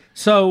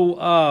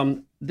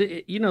 So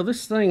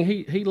this thing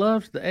he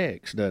loves the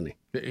X, doesn't he?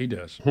 He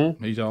does.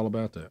 He's all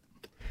about that.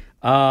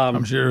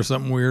 I'm sure there's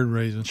something weird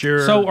reason.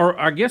 Sure. So,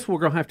 I guess we're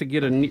gonna have to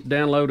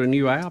download a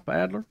new app,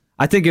 Adler.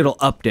 I think it'll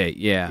update.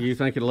 Yeah. You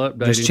think it'll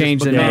update? Just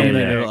change the name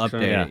and it'll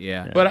update it.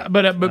 Yeah. But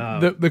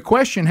the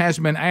question has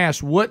been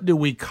asked: what do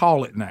we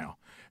call it now?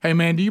 Hey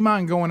man, do you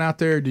mind going out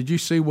there? Did you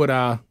see what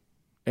I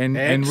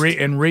and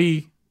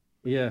re?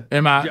 Yeah.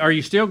 Are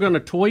you still going to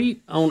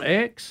tweet on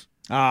X?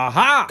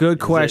 Aha! Good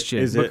question.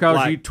 Is it because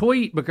like, you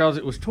tweet because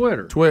it was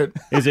Twitter.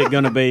 Is it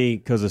going to be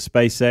because of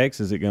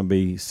SpaceX? Is it going to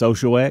be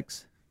Social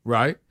X?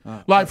 Right.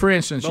 Like for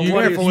instance, you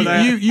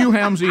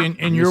Helmsy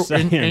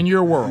in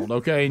your world,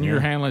 okay, and you're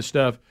handling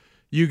stuff.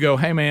 You go,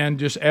 hey man,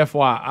 just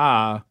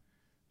FYI,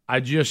 I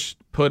just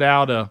put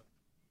out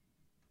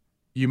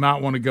you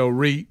might want to go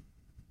read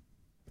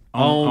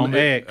on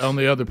X on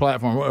the other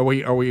platform. Are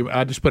we?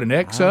 I just put an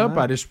X up.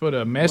 I just put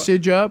a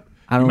message up.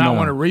 I don't know. You might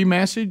want to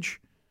remessage.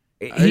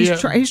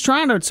 He's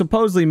trying to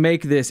supposedly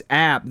make this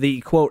app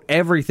the quote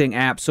everything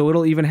app, so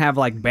it'll even have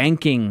like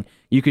banking.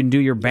 You can do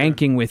your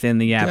banking within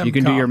the app. You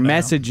can do your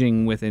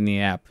messaging within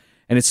the app,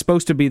 and it's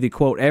supposed to be the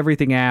quote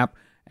everything app.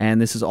 And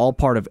this is all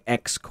part of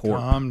X Corp.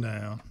 Calm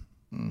down.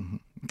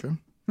 Okay.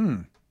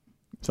 And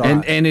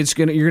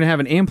you're gonna have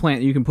an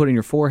implant you can put in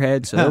your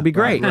forehead, so it'll be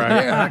great.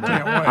 Right. Yeah, I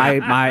can't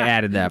wait. I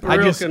added that.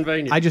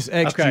 Convenient. I just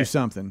X'd you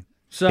something.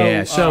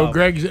 So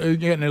Greg's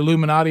getting an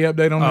Illuminati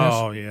update on this?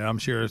 Oh, yeah, I'm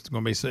sure it's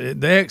going to be.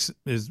 The X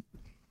is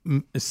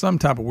some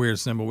type of weird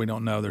symbol we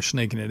don't know. They're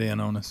sneaking it in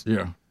on us.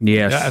 Yeah.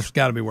 Yes. That's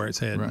got to be where it's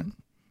headed. Right.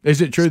 Is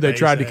it true they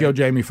tried to kill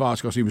Jamie Foxx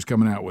because he was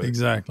coming out with it?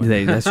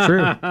 Exactly. That's true.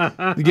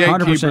 The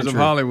gatekeepers of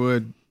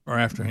Hollywood are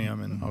after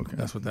him, and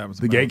that's what that was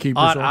about. The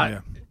gatekeepers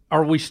are?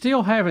 Are we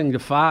still having the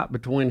fight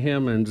between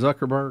him and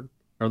Zuckerberg?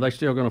 Are they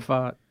still going to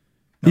fight?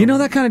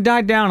 That kind of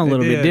died down a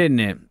little bit, didn't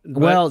it?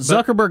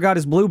 Zuckerberg got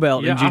his blue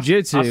belt in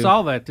jiu-jitsu. I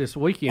saw that this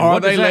weekend. Are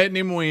they letting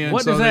him win?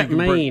 What does that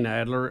mean,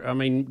 Adler? I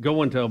mean,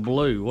 going to a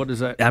blue. What does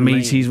that mean? That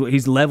means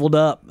he's leveled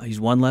up. He's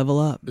one level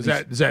up. Is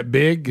that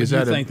big? Is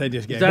that think they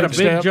just is that a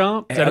big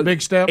jump? Is that a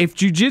big step? If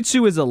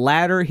jiu-jitsu is a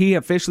ladder, he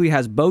officially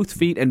has both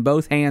feet and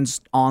both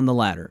hands on the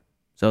ladder.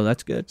 So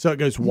that's good. So it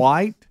goes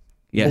white,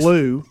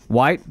 blue,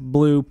 white,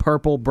 blue,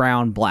 purple,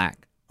 brown, black.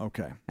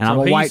 Okay. And so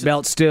I'm a white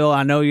belt still.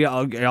 I know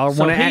y'all want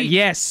to act.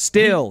 Yes,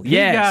 still.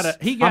 Yes.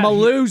 I'm a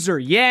loser.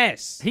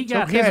 Yes. He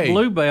got his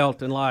blue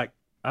belt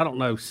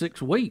in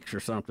 6 weeks or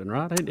something,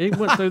 right? He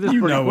went through this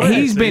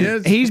pretty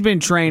quick. He's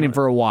been training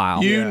for a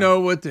while. You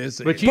know what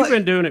this is. But you've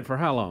been doing it for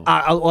how long?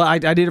 I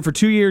did it for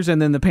 2 years,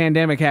 and then the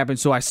pandemic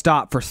happened, so I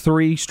stopped for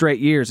 3 straight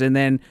years. And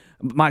then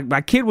my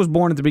kid was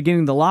born at the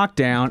beginning of the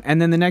lockdown,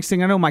 and then the next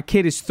thing I know, my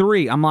kid is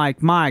 3. I'm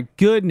like, my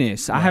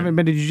goodness, I haven't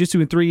been to jiu-jitsu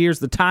in 3 years.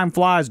 The time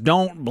flies.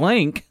 Don't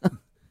blink.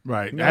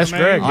 Right. That's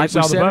Greg. Like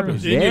all the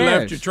puppies. Then you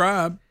left your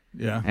tribe.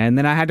 Yeah. And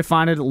then I had to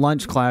find a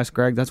lunch class,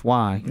 Greg. That's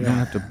why. You don't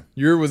have to.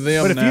 You're with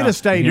them. But if you'd have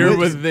stayed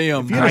with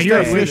them. You're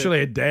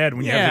officially a dad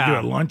when you have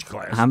to do a lunch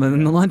class. I'm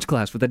in the lunch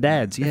class with the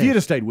dads. Yes. If you'd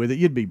have stayed with it,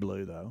 you'd be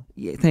blue, though.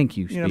 Yeah, thank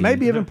you.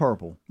 Maybe even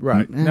purple.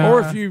 Right. Or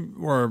if you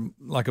were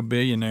like a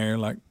billionaire,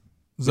 like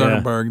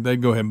Zuckerberg,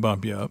 they'd go ahead and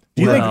bump you up.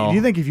 Do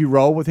you think if you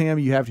roll with him,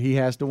 he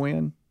has to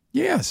win?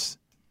 Yes.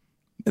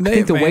 I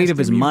think the weight of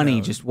his money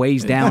just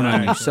weighs down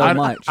on you so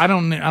much. I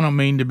don't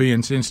mean to be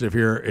insensitive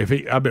here.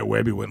 I bet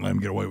Webby wouldn't let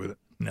him get away with it.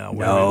 No,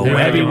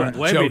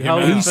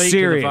 He's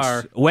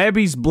serious.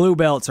 Webby's blue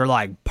belts are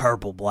like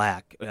purple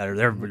black.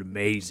 They're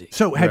amazing.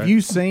 So, have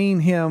you seen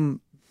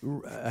him?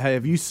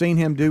 Have you seen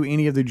him do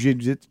any of the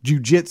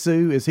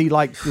jiu-jitsu? Is he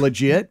like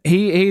legit?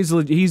 He's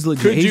legit. He's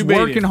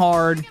working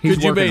hard.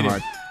 He's working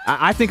hard.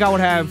 I think I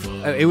would have.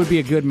 It would be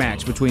a good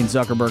match between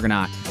Zuckerberg and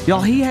I. Y'all,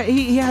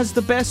 he has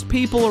the best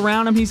people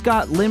around him. He's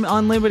got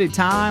unlimited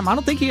time. I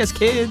don't think he has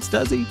kids,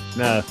 does he?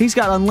 No. He's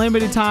got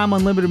unlimited time,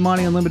 unlimited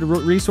money, unlimited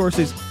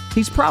resources.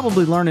 He's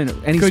probably learning it,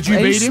 and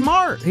he's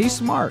smart. He's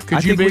smart.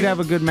 I think we'd have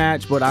a good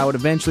match, but I would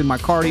eventually my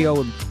cardio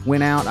would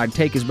win out. I'd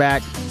take his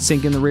back,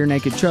 sink in the rear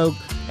naked choke,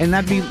 and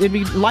it'd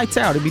be lights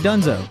out. It'd be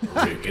donezo.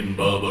 Rick and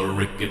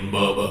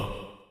Bubba.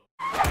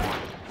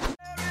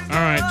 All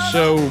right,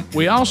 so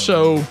we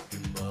also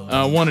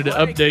wanted to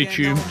update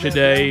you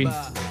today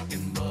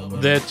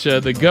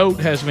that the goat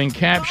has been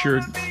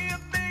captured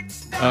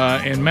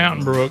in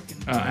Mountain Brook,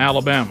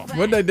 Alabama.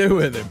 What'd they do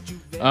with him?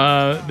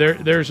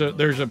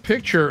 There's a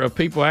picture of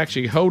people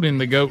actually holding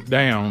the goat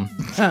down,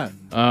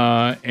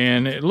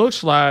 and it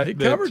looks like he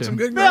covered some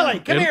good Billy,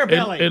 come here,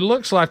 Billy. It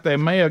looks like they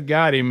may have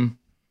got him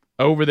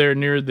over there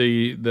near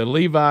the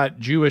Levite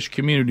Jewish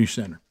Community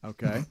Center.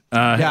 Okay.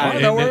 I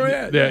know where we're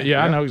at.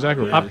 Yeah, I know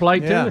exactly where I it is.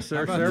 played tennis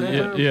there several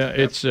times. Yeah,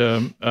 it's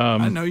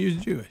I know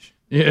you're Jewish.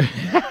 Yeah.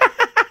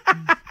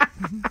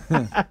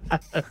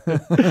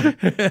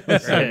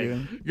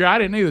 I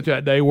didn't either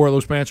that day. Wore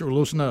those pants that were a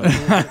little snug.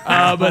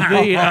 Old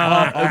Billy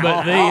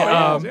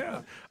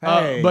the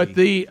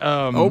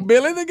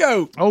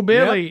goat. Oh,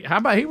 Billy! Yep. How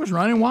about he was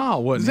running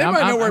wild? Wasn't Does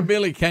anybody know where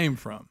Billy came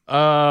from?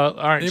 All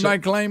right.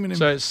 Anybody claiming him?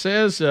 So it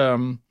says.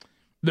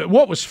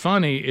 What was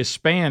funny is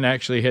Span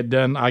actually had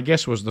done, I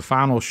guess, was the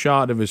final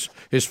shot of his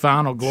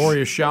final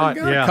glorious shot.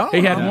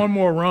 He had one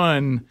more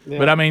run,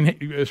 but I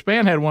mean,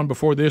 Span had one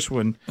before this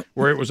one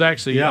where it was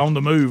actually on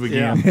the move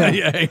again.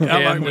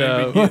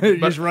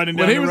 Just running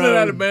down when he was in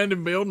that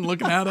abandoned building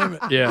looking out of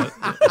it. Yeah.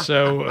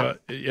 So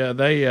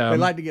they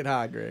like to get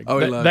high, Greg.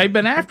 They've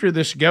been after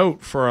this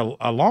goat for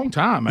a long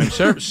time, I mean,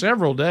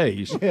 several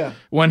days. Yeah.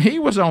 When he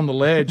was on the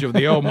ledge of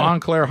the old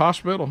Montclair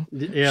Hospital,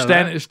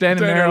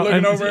 standing there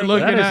looking over,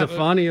 that is the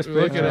funniest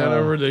picture. Looking out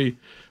over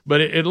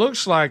but it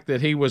looks like that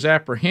he was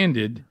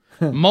apprehended.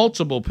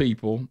 Multiple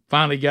people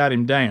finally got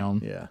him down.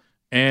 Yeah.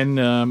 And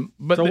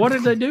what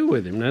did they do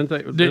with him when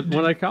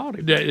they caught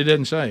him? It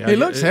doesn't say. He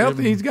looks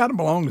healthy. He's got to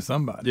belong to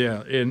somebody.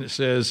 Yeah, and it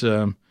says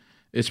it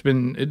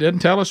doesn't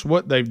tell us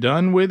what they've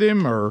done with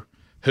him or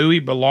who he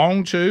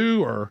belonged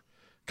to, or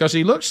because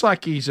he looks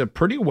like he's a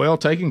pretty well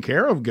taken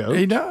care of goat.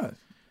 He does.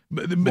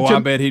 But I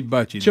bet he'd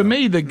butt you. To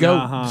me, the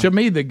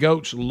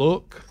goats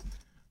look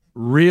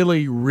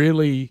really,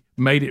 really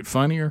made it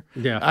funnier.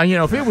 Yeah.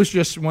 If it was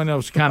just one of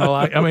those kind of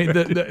like, I mean,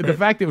 the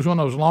fact that it was one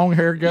of those long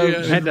hair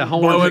goats, had the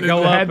horns that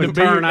go up and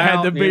turn out,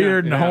 had the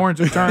beard and the horns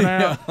that turn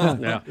out.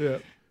 Yeah.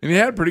 And he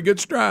had a pretty good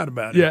stride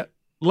about it. Yeah.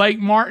 Lake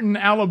Martin,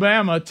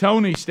 Alabama.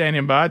 Tony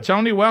standing by.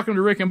 Tony, welcome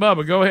to Rick and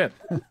Bubba. Go ahead.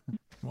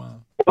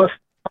 Wow. What's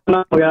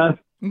going on, guys?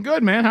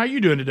 Good, man. How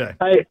you doing today?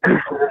 Hey,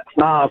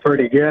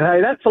 pretty good. Hey,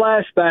 that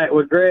flashback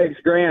with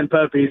Greg's grand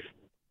puppies.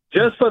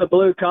 Just for the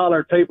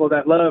blue-collar people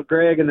that love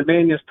Greg and the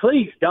Minions,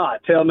 please, God,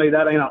 tell me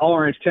that ain't an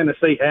orange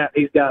Tennessee hat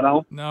he's got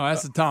on. No,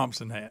 that's a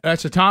Thompson hat.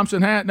 That's a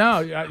Thompson hat?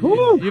 No.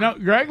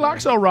 Greg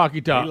likes old Rocky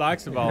Top. He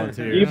likes to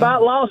volunteer. You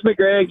about lost me,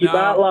 Greg. You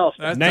about lost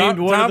me. That's named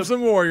one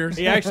Thompson Warriors.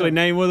 He actually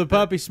named one of the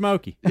puppies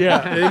Smokey.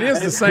 Yeah, it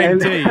is the same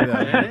team,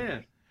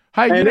 though.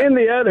 And then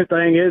the other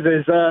thing is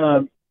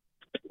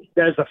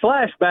there's a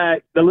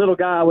flashback, the little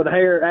guy with the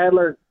hair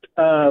Adler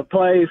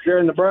plays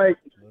during the break.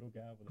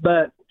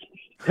 But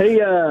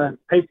it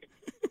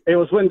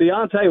was when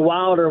Deontay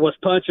Wilder was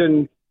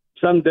punching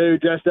some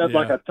dude dressed up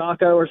like a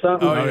taco or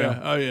something.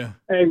 Oh yeah.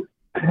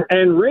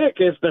 And Rick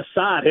is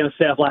beside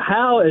himself. Like,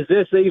 how is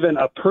this even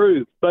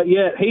approved? But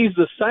yet he's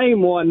the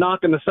same one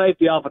knocking the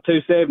safety off a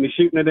 270,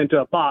 shooting it into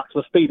a box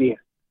with speed in.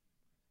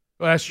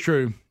 Well, that's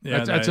true.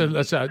 Yeah,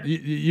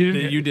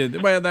 you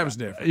did. Well, that was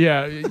different.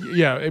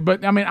 Yeah.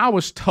 But I mean, I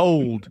was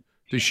told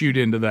to shoot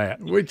into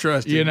that. We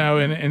trust you.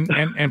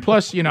 And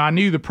plus, I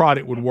knew the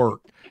product would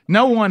work.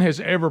 No one has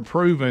ever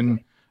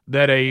proven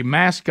that a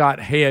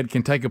mascot head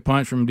can take a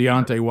punch from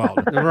Deontay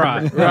Wilder.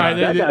 Right.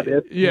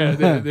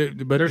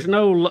 But there's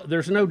no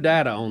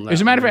data on that.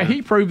 As a matter of fact,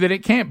 he proved that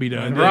it can't be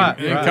done. Right.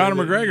 And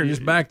Conor McGregor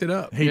just backed it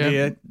up. He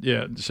did.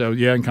 Yeah. So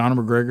and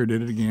Conor McGregor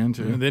did it again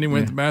too. And then he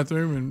went to the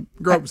bathroom and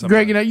groped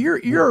somebody.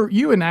 Greg,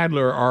 you and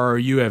Adler are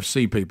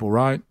UFC people,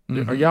 right?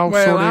 Mm-hmm. Are y'all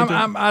sort of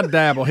into I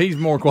dabble. He's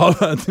more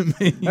qualified than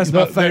me. That's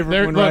my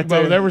favorite one right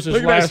there. That was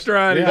his last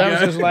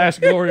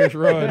glorious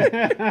run.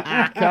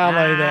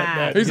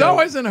 Kyle, he's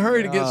always in a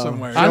hurry to get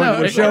somewhere. I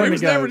know. He's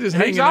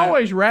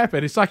always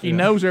rapid. It's like he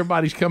knows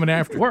everybody's coming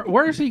after him.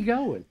 Where's he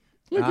going?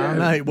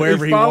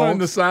 Wherever he's following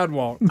the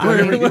sidewalk.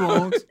 Wherever he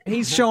wants.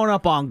 He's showing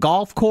up on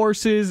golf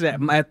courses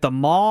at the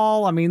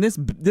mall. I mean, this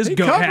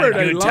goat had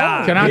a good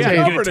time. Can I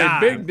tell you, a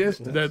big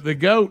distance. The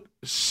goat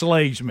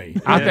slays me.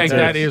 I think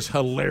that is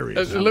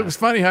hilarious. It looks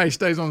funny how he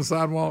stays on the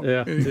sidewalk.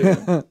 Yeah.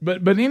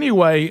 But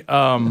anyway,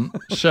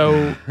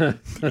 so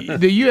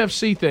the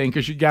UFC thing,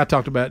 because you guy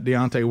talked about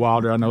Deontay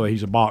Wilder. I know that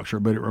he's a boxer,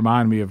 but it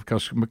reminded me of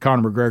because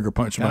Conor McGregor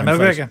punched him in the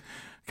face.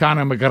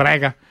 Conor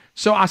McGregor.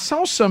 So I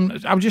saw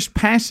I was just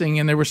passing,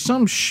 and there was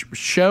some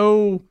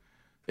show.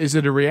 Is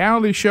it a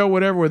reality show,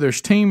 whatever, where there's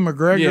Team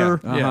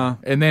McGregor,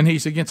 and then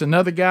he's against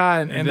another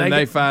guy, and then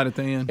they fight at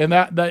the end, and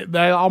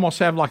they almost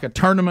have like a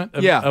tournament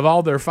of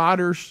all their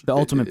fighters, the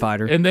Ultimate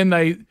Fighter, and then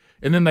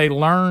they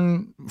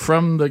learn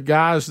from the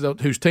guys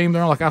whose team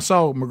they're on. Like I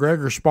saw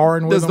McGregor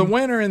sparring with them. Does the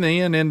winner in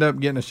the end up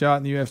getting a shot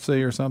in the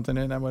UFC or something?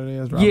 Isn't that what it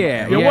is? Right?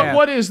 Yeah.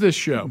 What is this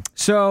show?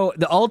 So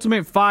the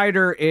Ultimate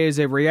Fighter is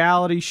a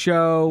reality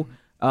show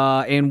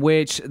in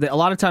which a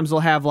lot of times they'll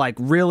have like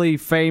really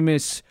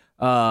famous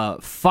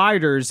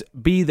fighters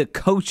be the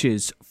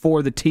coaches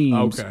for the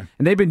teams. Okay.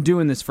 And they've been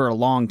doing this for a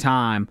long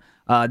time.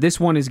 This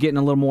one is getting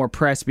a little more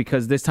press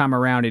because this time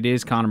around it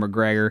is Conor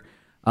McGregor.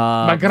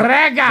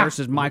 McGregor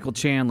versus Michael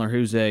Chandler,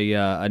 who's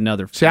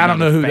another. See, I don't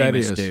know who that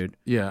famous is, dude.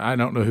 Yeah, I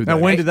don't know who. Now,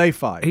 that when is. did they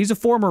fight? He's a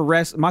former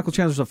Michael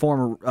Chandler's a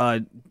former,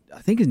 I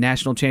think, he's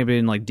national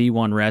champion, like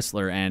D1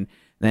 wrestler, and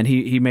then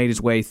he made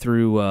his way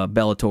through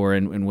Bellator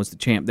and was the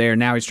champ there.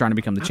 Now he's trying to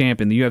become the champ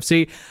in the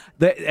UFC.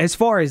 As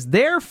far as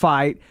their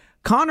fight,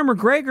 Conor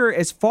McGregor,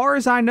 as far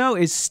as I know,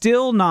 is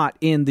still not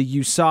in the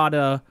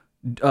USADA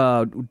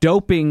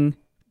doping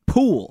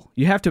pool.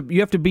 You have to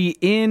be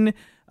in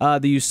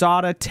the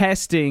USADA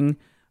testing,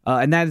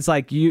 and that is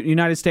like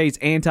United States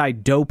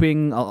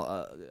anti-doping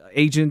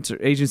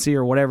agency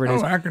or whatever it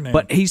is. Acronym.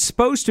 But he's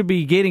supposed to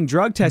be getting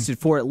drug tested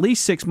for at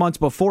least 6 months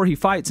before he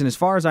fights, and as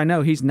far as I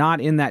know, he's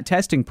not in that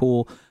testing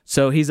pool.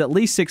 So he's at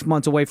least 6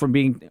 months away from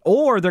being,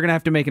 or they're going to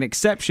have to make an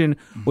exception,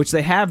 which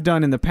they have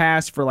done in the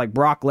past for like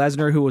Brock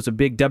Lesnar, who was a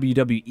big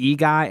WWE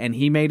guy, and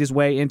he made his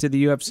way into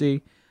the UFC,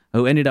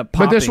 who ended up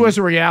popping. But this was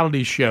a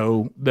reality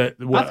show that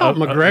I thought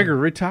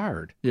McGregor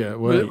retired. Yeah.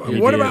 Well,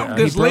 what about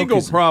this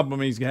legal problem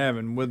he's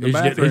having with the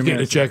bathroom? He's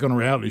getting a check on a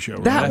reality show.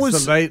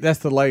 Right? That's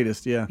the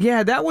latest. Yeah.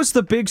 Yeah, that was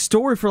the big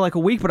story for like a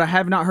week, but I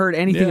have not heard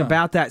anything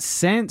about that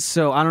since.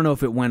 So I don't know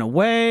if it went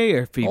away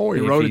or if he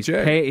wrote a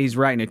check. He's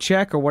writing a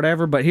check or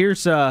whatever. But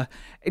here's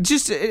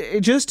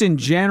just in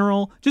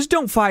general, just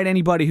don't fight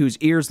anybody whose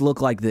ears look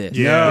like this.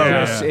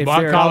 If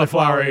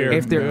cauliflower ear.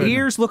 If their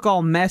ears look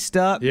all messed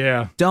up,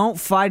 don't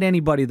fight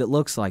anybody that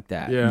looks like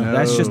that. Yeah.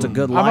 That's just a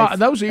good life.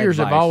 Those ears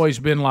advice. have always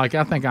been like,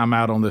 I think I'm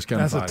out on this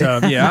kind of fight.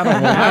 Tough. Yeah,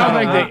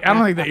 I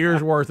don't think the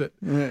ear's worth it.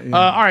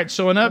 All right,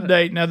 so an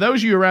update. Now, those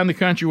of you around the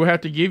country will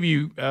have to give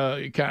you. All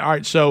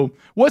right, so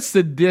what's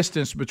the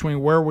distance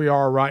between where we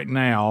are right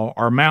now,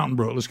 or Mountain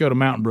Brook? Let's go to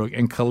Mountain Brook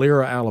and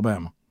Calera,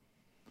 Alabama.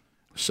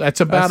 So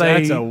that's about a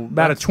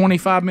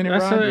 25-minute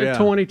ride. That's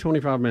a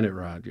 25-minute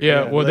ride.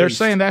 Yeah, well, they're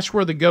saying that's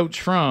where the goat's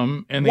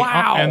from, and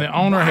the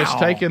owner has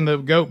taken the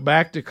goat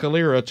back to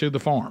Calera to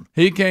the farm.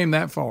 He came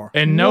that far,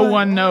 and no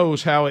one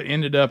knows how it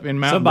ended up in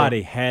Mountain Brook.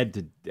 Somebody had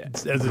to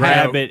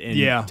grab it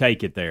and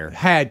take it there.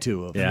 Had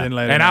to have. Yeah.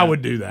 And I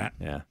would do that.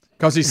 Yeah.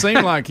 Because he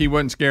seemed like he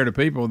wasn't scared of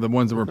people, the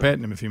ones that were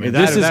petting him. If you mean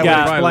this has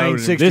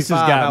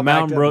got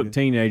Mountain Brook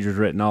teenagers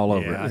written all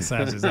over it. That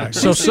sounds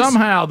exactly. So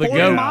somehow the 40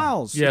 goat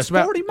miles. Yes, it's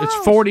 40 miles.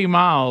 It's 40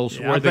 miles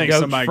where the goat's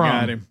somebody from.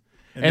 got him.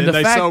 And then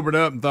they sobered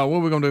up and thought, what are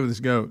we going to do with this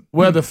goat?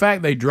 Well, the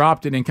fact they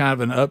dropped it in kind of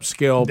an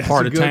upscale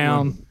part of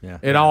town, I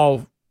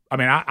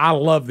mean, I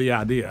love the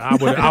idea. I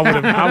would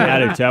have.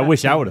 I do too. I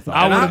wish I would have thought.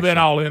 I would have been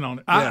all in on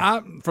it. I,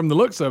 from the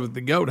looks of it,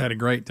 the goat had a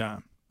great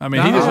time. I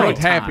mean, he just looked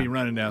happy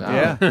running down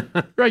there.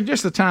 Yeah. Right,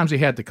 just the times he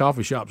had the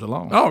coffee shops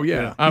alone. Oh,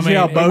 yeah. I mean,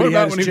 what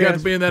about when he got to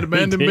be in that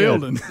abandoned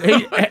building?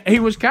 he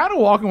was kind of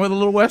walking with a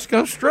little West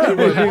Coast strut.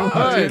 He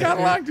kind of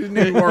liked his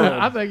new world.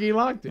 I think he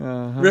liked it.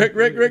 Rick.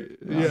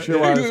 Yeah.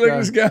 Sure look at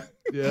this guy.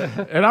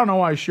 Yeah, and I don't know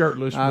why he's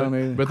shirtless,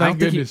 but thank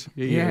goodness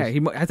he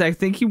is. I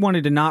think he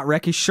wanted to not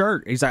wreck his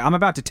shirt. He's like, I'm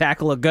about to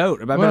tackle a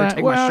goat. I better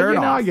take my shirt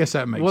off. I guess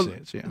that makes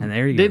sense. Yeah. And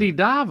there you go. Did he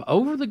dive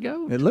over the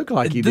goat? It looked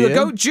like he did. The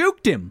goat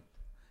juked him.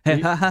 He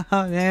sure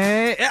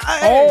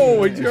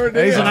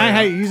did.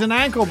 He's an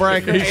ankle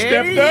breaker. He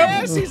stepped up.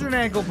 Yes, he's an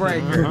ankle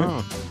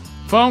breaker.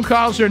 Phone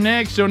calls are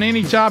next on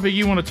any topic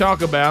you want to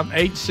talk about.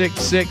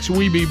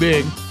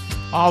 866-WE-BE-BIG.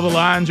 All the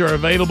lines are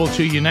available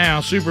to you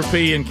now. Super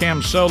P and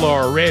Cam Solo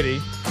are ready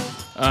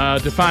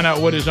to find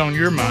out what is on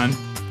your mind.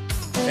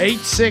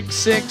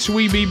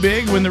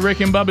 866-WE-BE-BIG when the Rick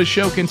and Bubba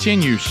show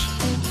continues.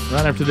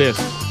 Right after this.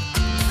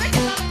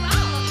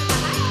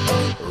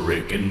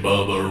 Rick and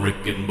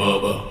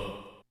Bubba.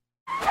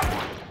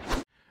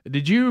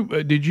 Did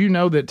you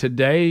know that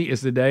today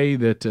is the day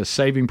that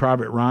Saving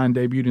Private Ryan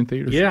debuted in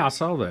theaters? Yeah, I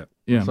saw that.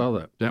 Yeah. I saw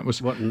that. That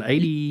was what, in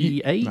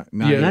 88?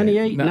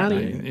 98?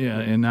 98? Yeah,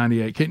 in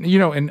 98.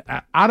 And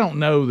I don't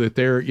know that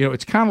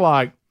it's kind of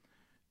like,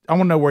 I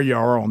want to know where you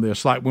are on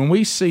this. Like when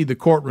we see the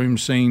courtroom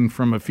scene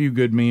from A Few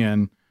Good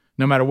Men,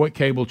 no matter what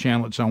cable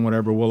channel it's on,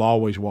 whatever, we'll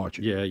always watch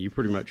it. Yeah, you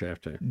pretty much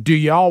have to. Do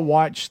y'all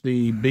watch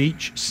the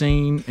beach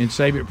scene in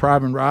Saving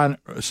Private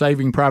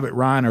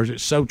Ryan, or is it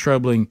so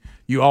troubling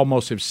you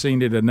almost have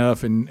seen it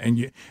enough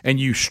and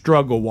you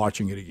struggle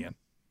watching it again?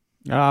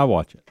 I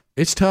watch it.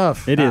 It's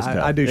tough. It is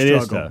tough. I do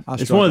struggle.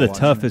 It's one of the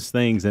toughest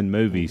things in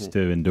movies to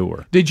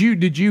endure. Did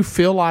you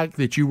feel like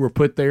that you were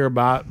put there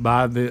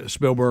by the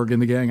Spielberg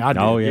and the gang? I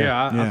did. Oh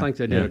yeah. I think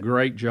they did a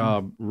great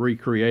job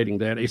recreating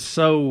that. It's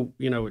so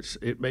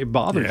it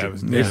bothers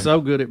you. It's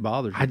so good it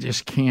bothers you. I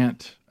just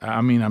can't.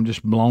 I mean, I'm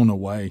just blown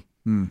away.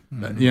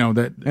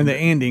 That and the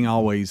ending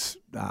always.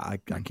 I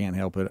can't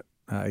help it.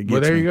 It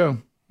gets there me. you go.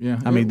 Yeah.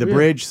 I mean the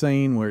bridge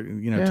scene where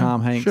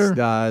Tom Hanks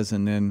dies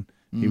and then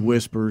he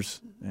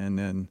whispers and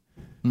then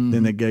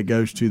it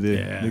goes to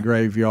the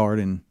graveyard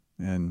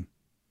and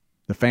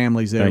the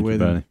family's there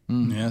with him.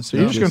 Yeah, so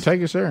you're just going to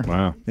take us there.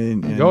 Wow.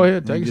 And go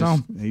ahead, take us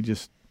home.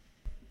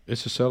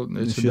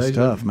 It's just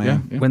tough,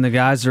 man. Yeah. When the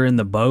guys are in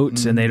the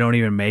boats and they don't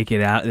even make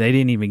it out, they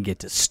didn't even get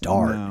to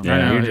start.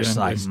 No. You're just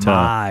like,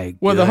 my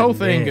well,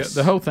 goodness.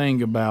 the whole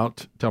thing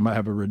about talking about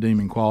having a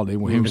redeeming quality.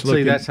 When he was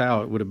looking, that's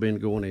how it would have been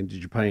going into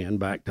Japan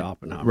back to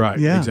Oppenheimer. Right.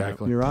 Yeah,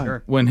 exactly. You're right.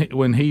 Sure.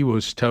 When he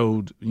was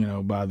told,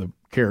 by the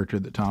character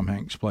that Tom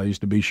Hanks plays,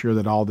 to be sure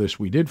that all this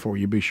we did for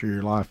you, be sure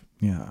your life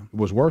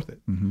was worth it.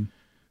 Mm-hmm.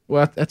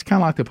 Well, that's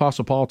kind of like the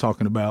Apostle Paul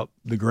talking about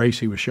the grace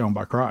he was shown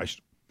by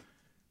Christ.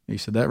 He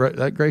said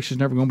that grace is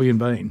never going to be in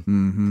vain.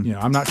 Mm-hmm.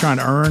 I'm not trying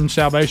to earn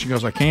salvation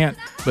because I can't,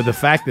 but the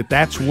fact that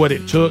that's what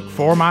it took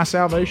for my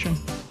salvation,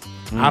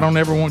 I don't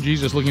ever want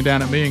Jesus looking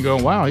down at me and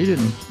going, wow, he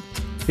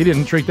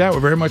didn't treat that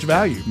with very much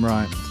value.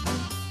 Right.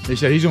 He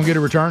said he's going to get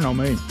a return on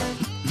me.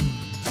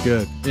 It's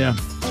good. Yeah.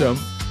 So,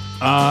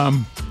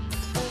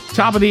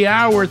 top of the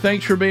hour.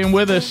 Thanks for being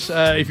with us.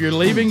 If you're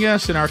leaving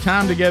us and our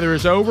time together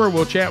is over,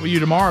 we'll chat with you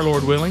tomorrow,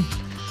 Lord willing.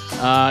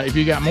 If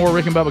you got more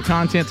Rick and Bubba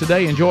content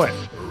today, enjoy it.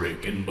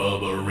 Rick and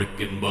Bubba, Rick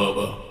and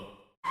Bubba.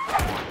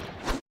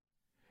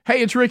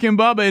 Hey, it's Rick and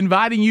Bubba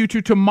inviting you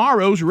to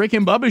tomorrow's Rick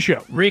and Bubba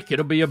show. Rick,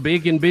 it'll be a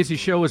big and busy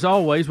show as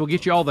always. We'll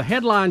get you all the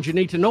headlines you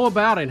need to know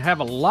about and have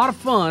a lot of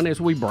fun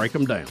as we break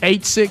them down.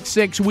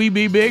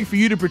 866-WE-BE-BIG for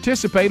you to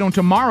participate on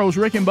tomorrow's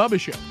Rick and Bubba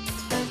show.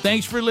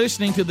 Thanks for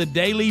listening to the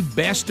daily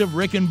best of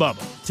Rick and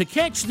Bubba. To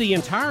catch the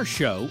entire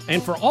show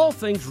and for all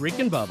things Rick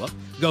and Bubba,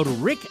 go to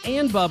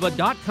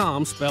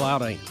rickandbubba.com, spell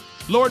out AIM.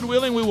 Lord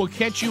willing, we will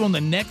catch you on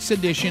the next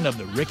edition of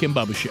the Rick and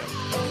Bubba show.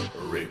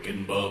 Rick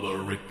and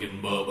Bubba, Rick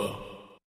and Bubba.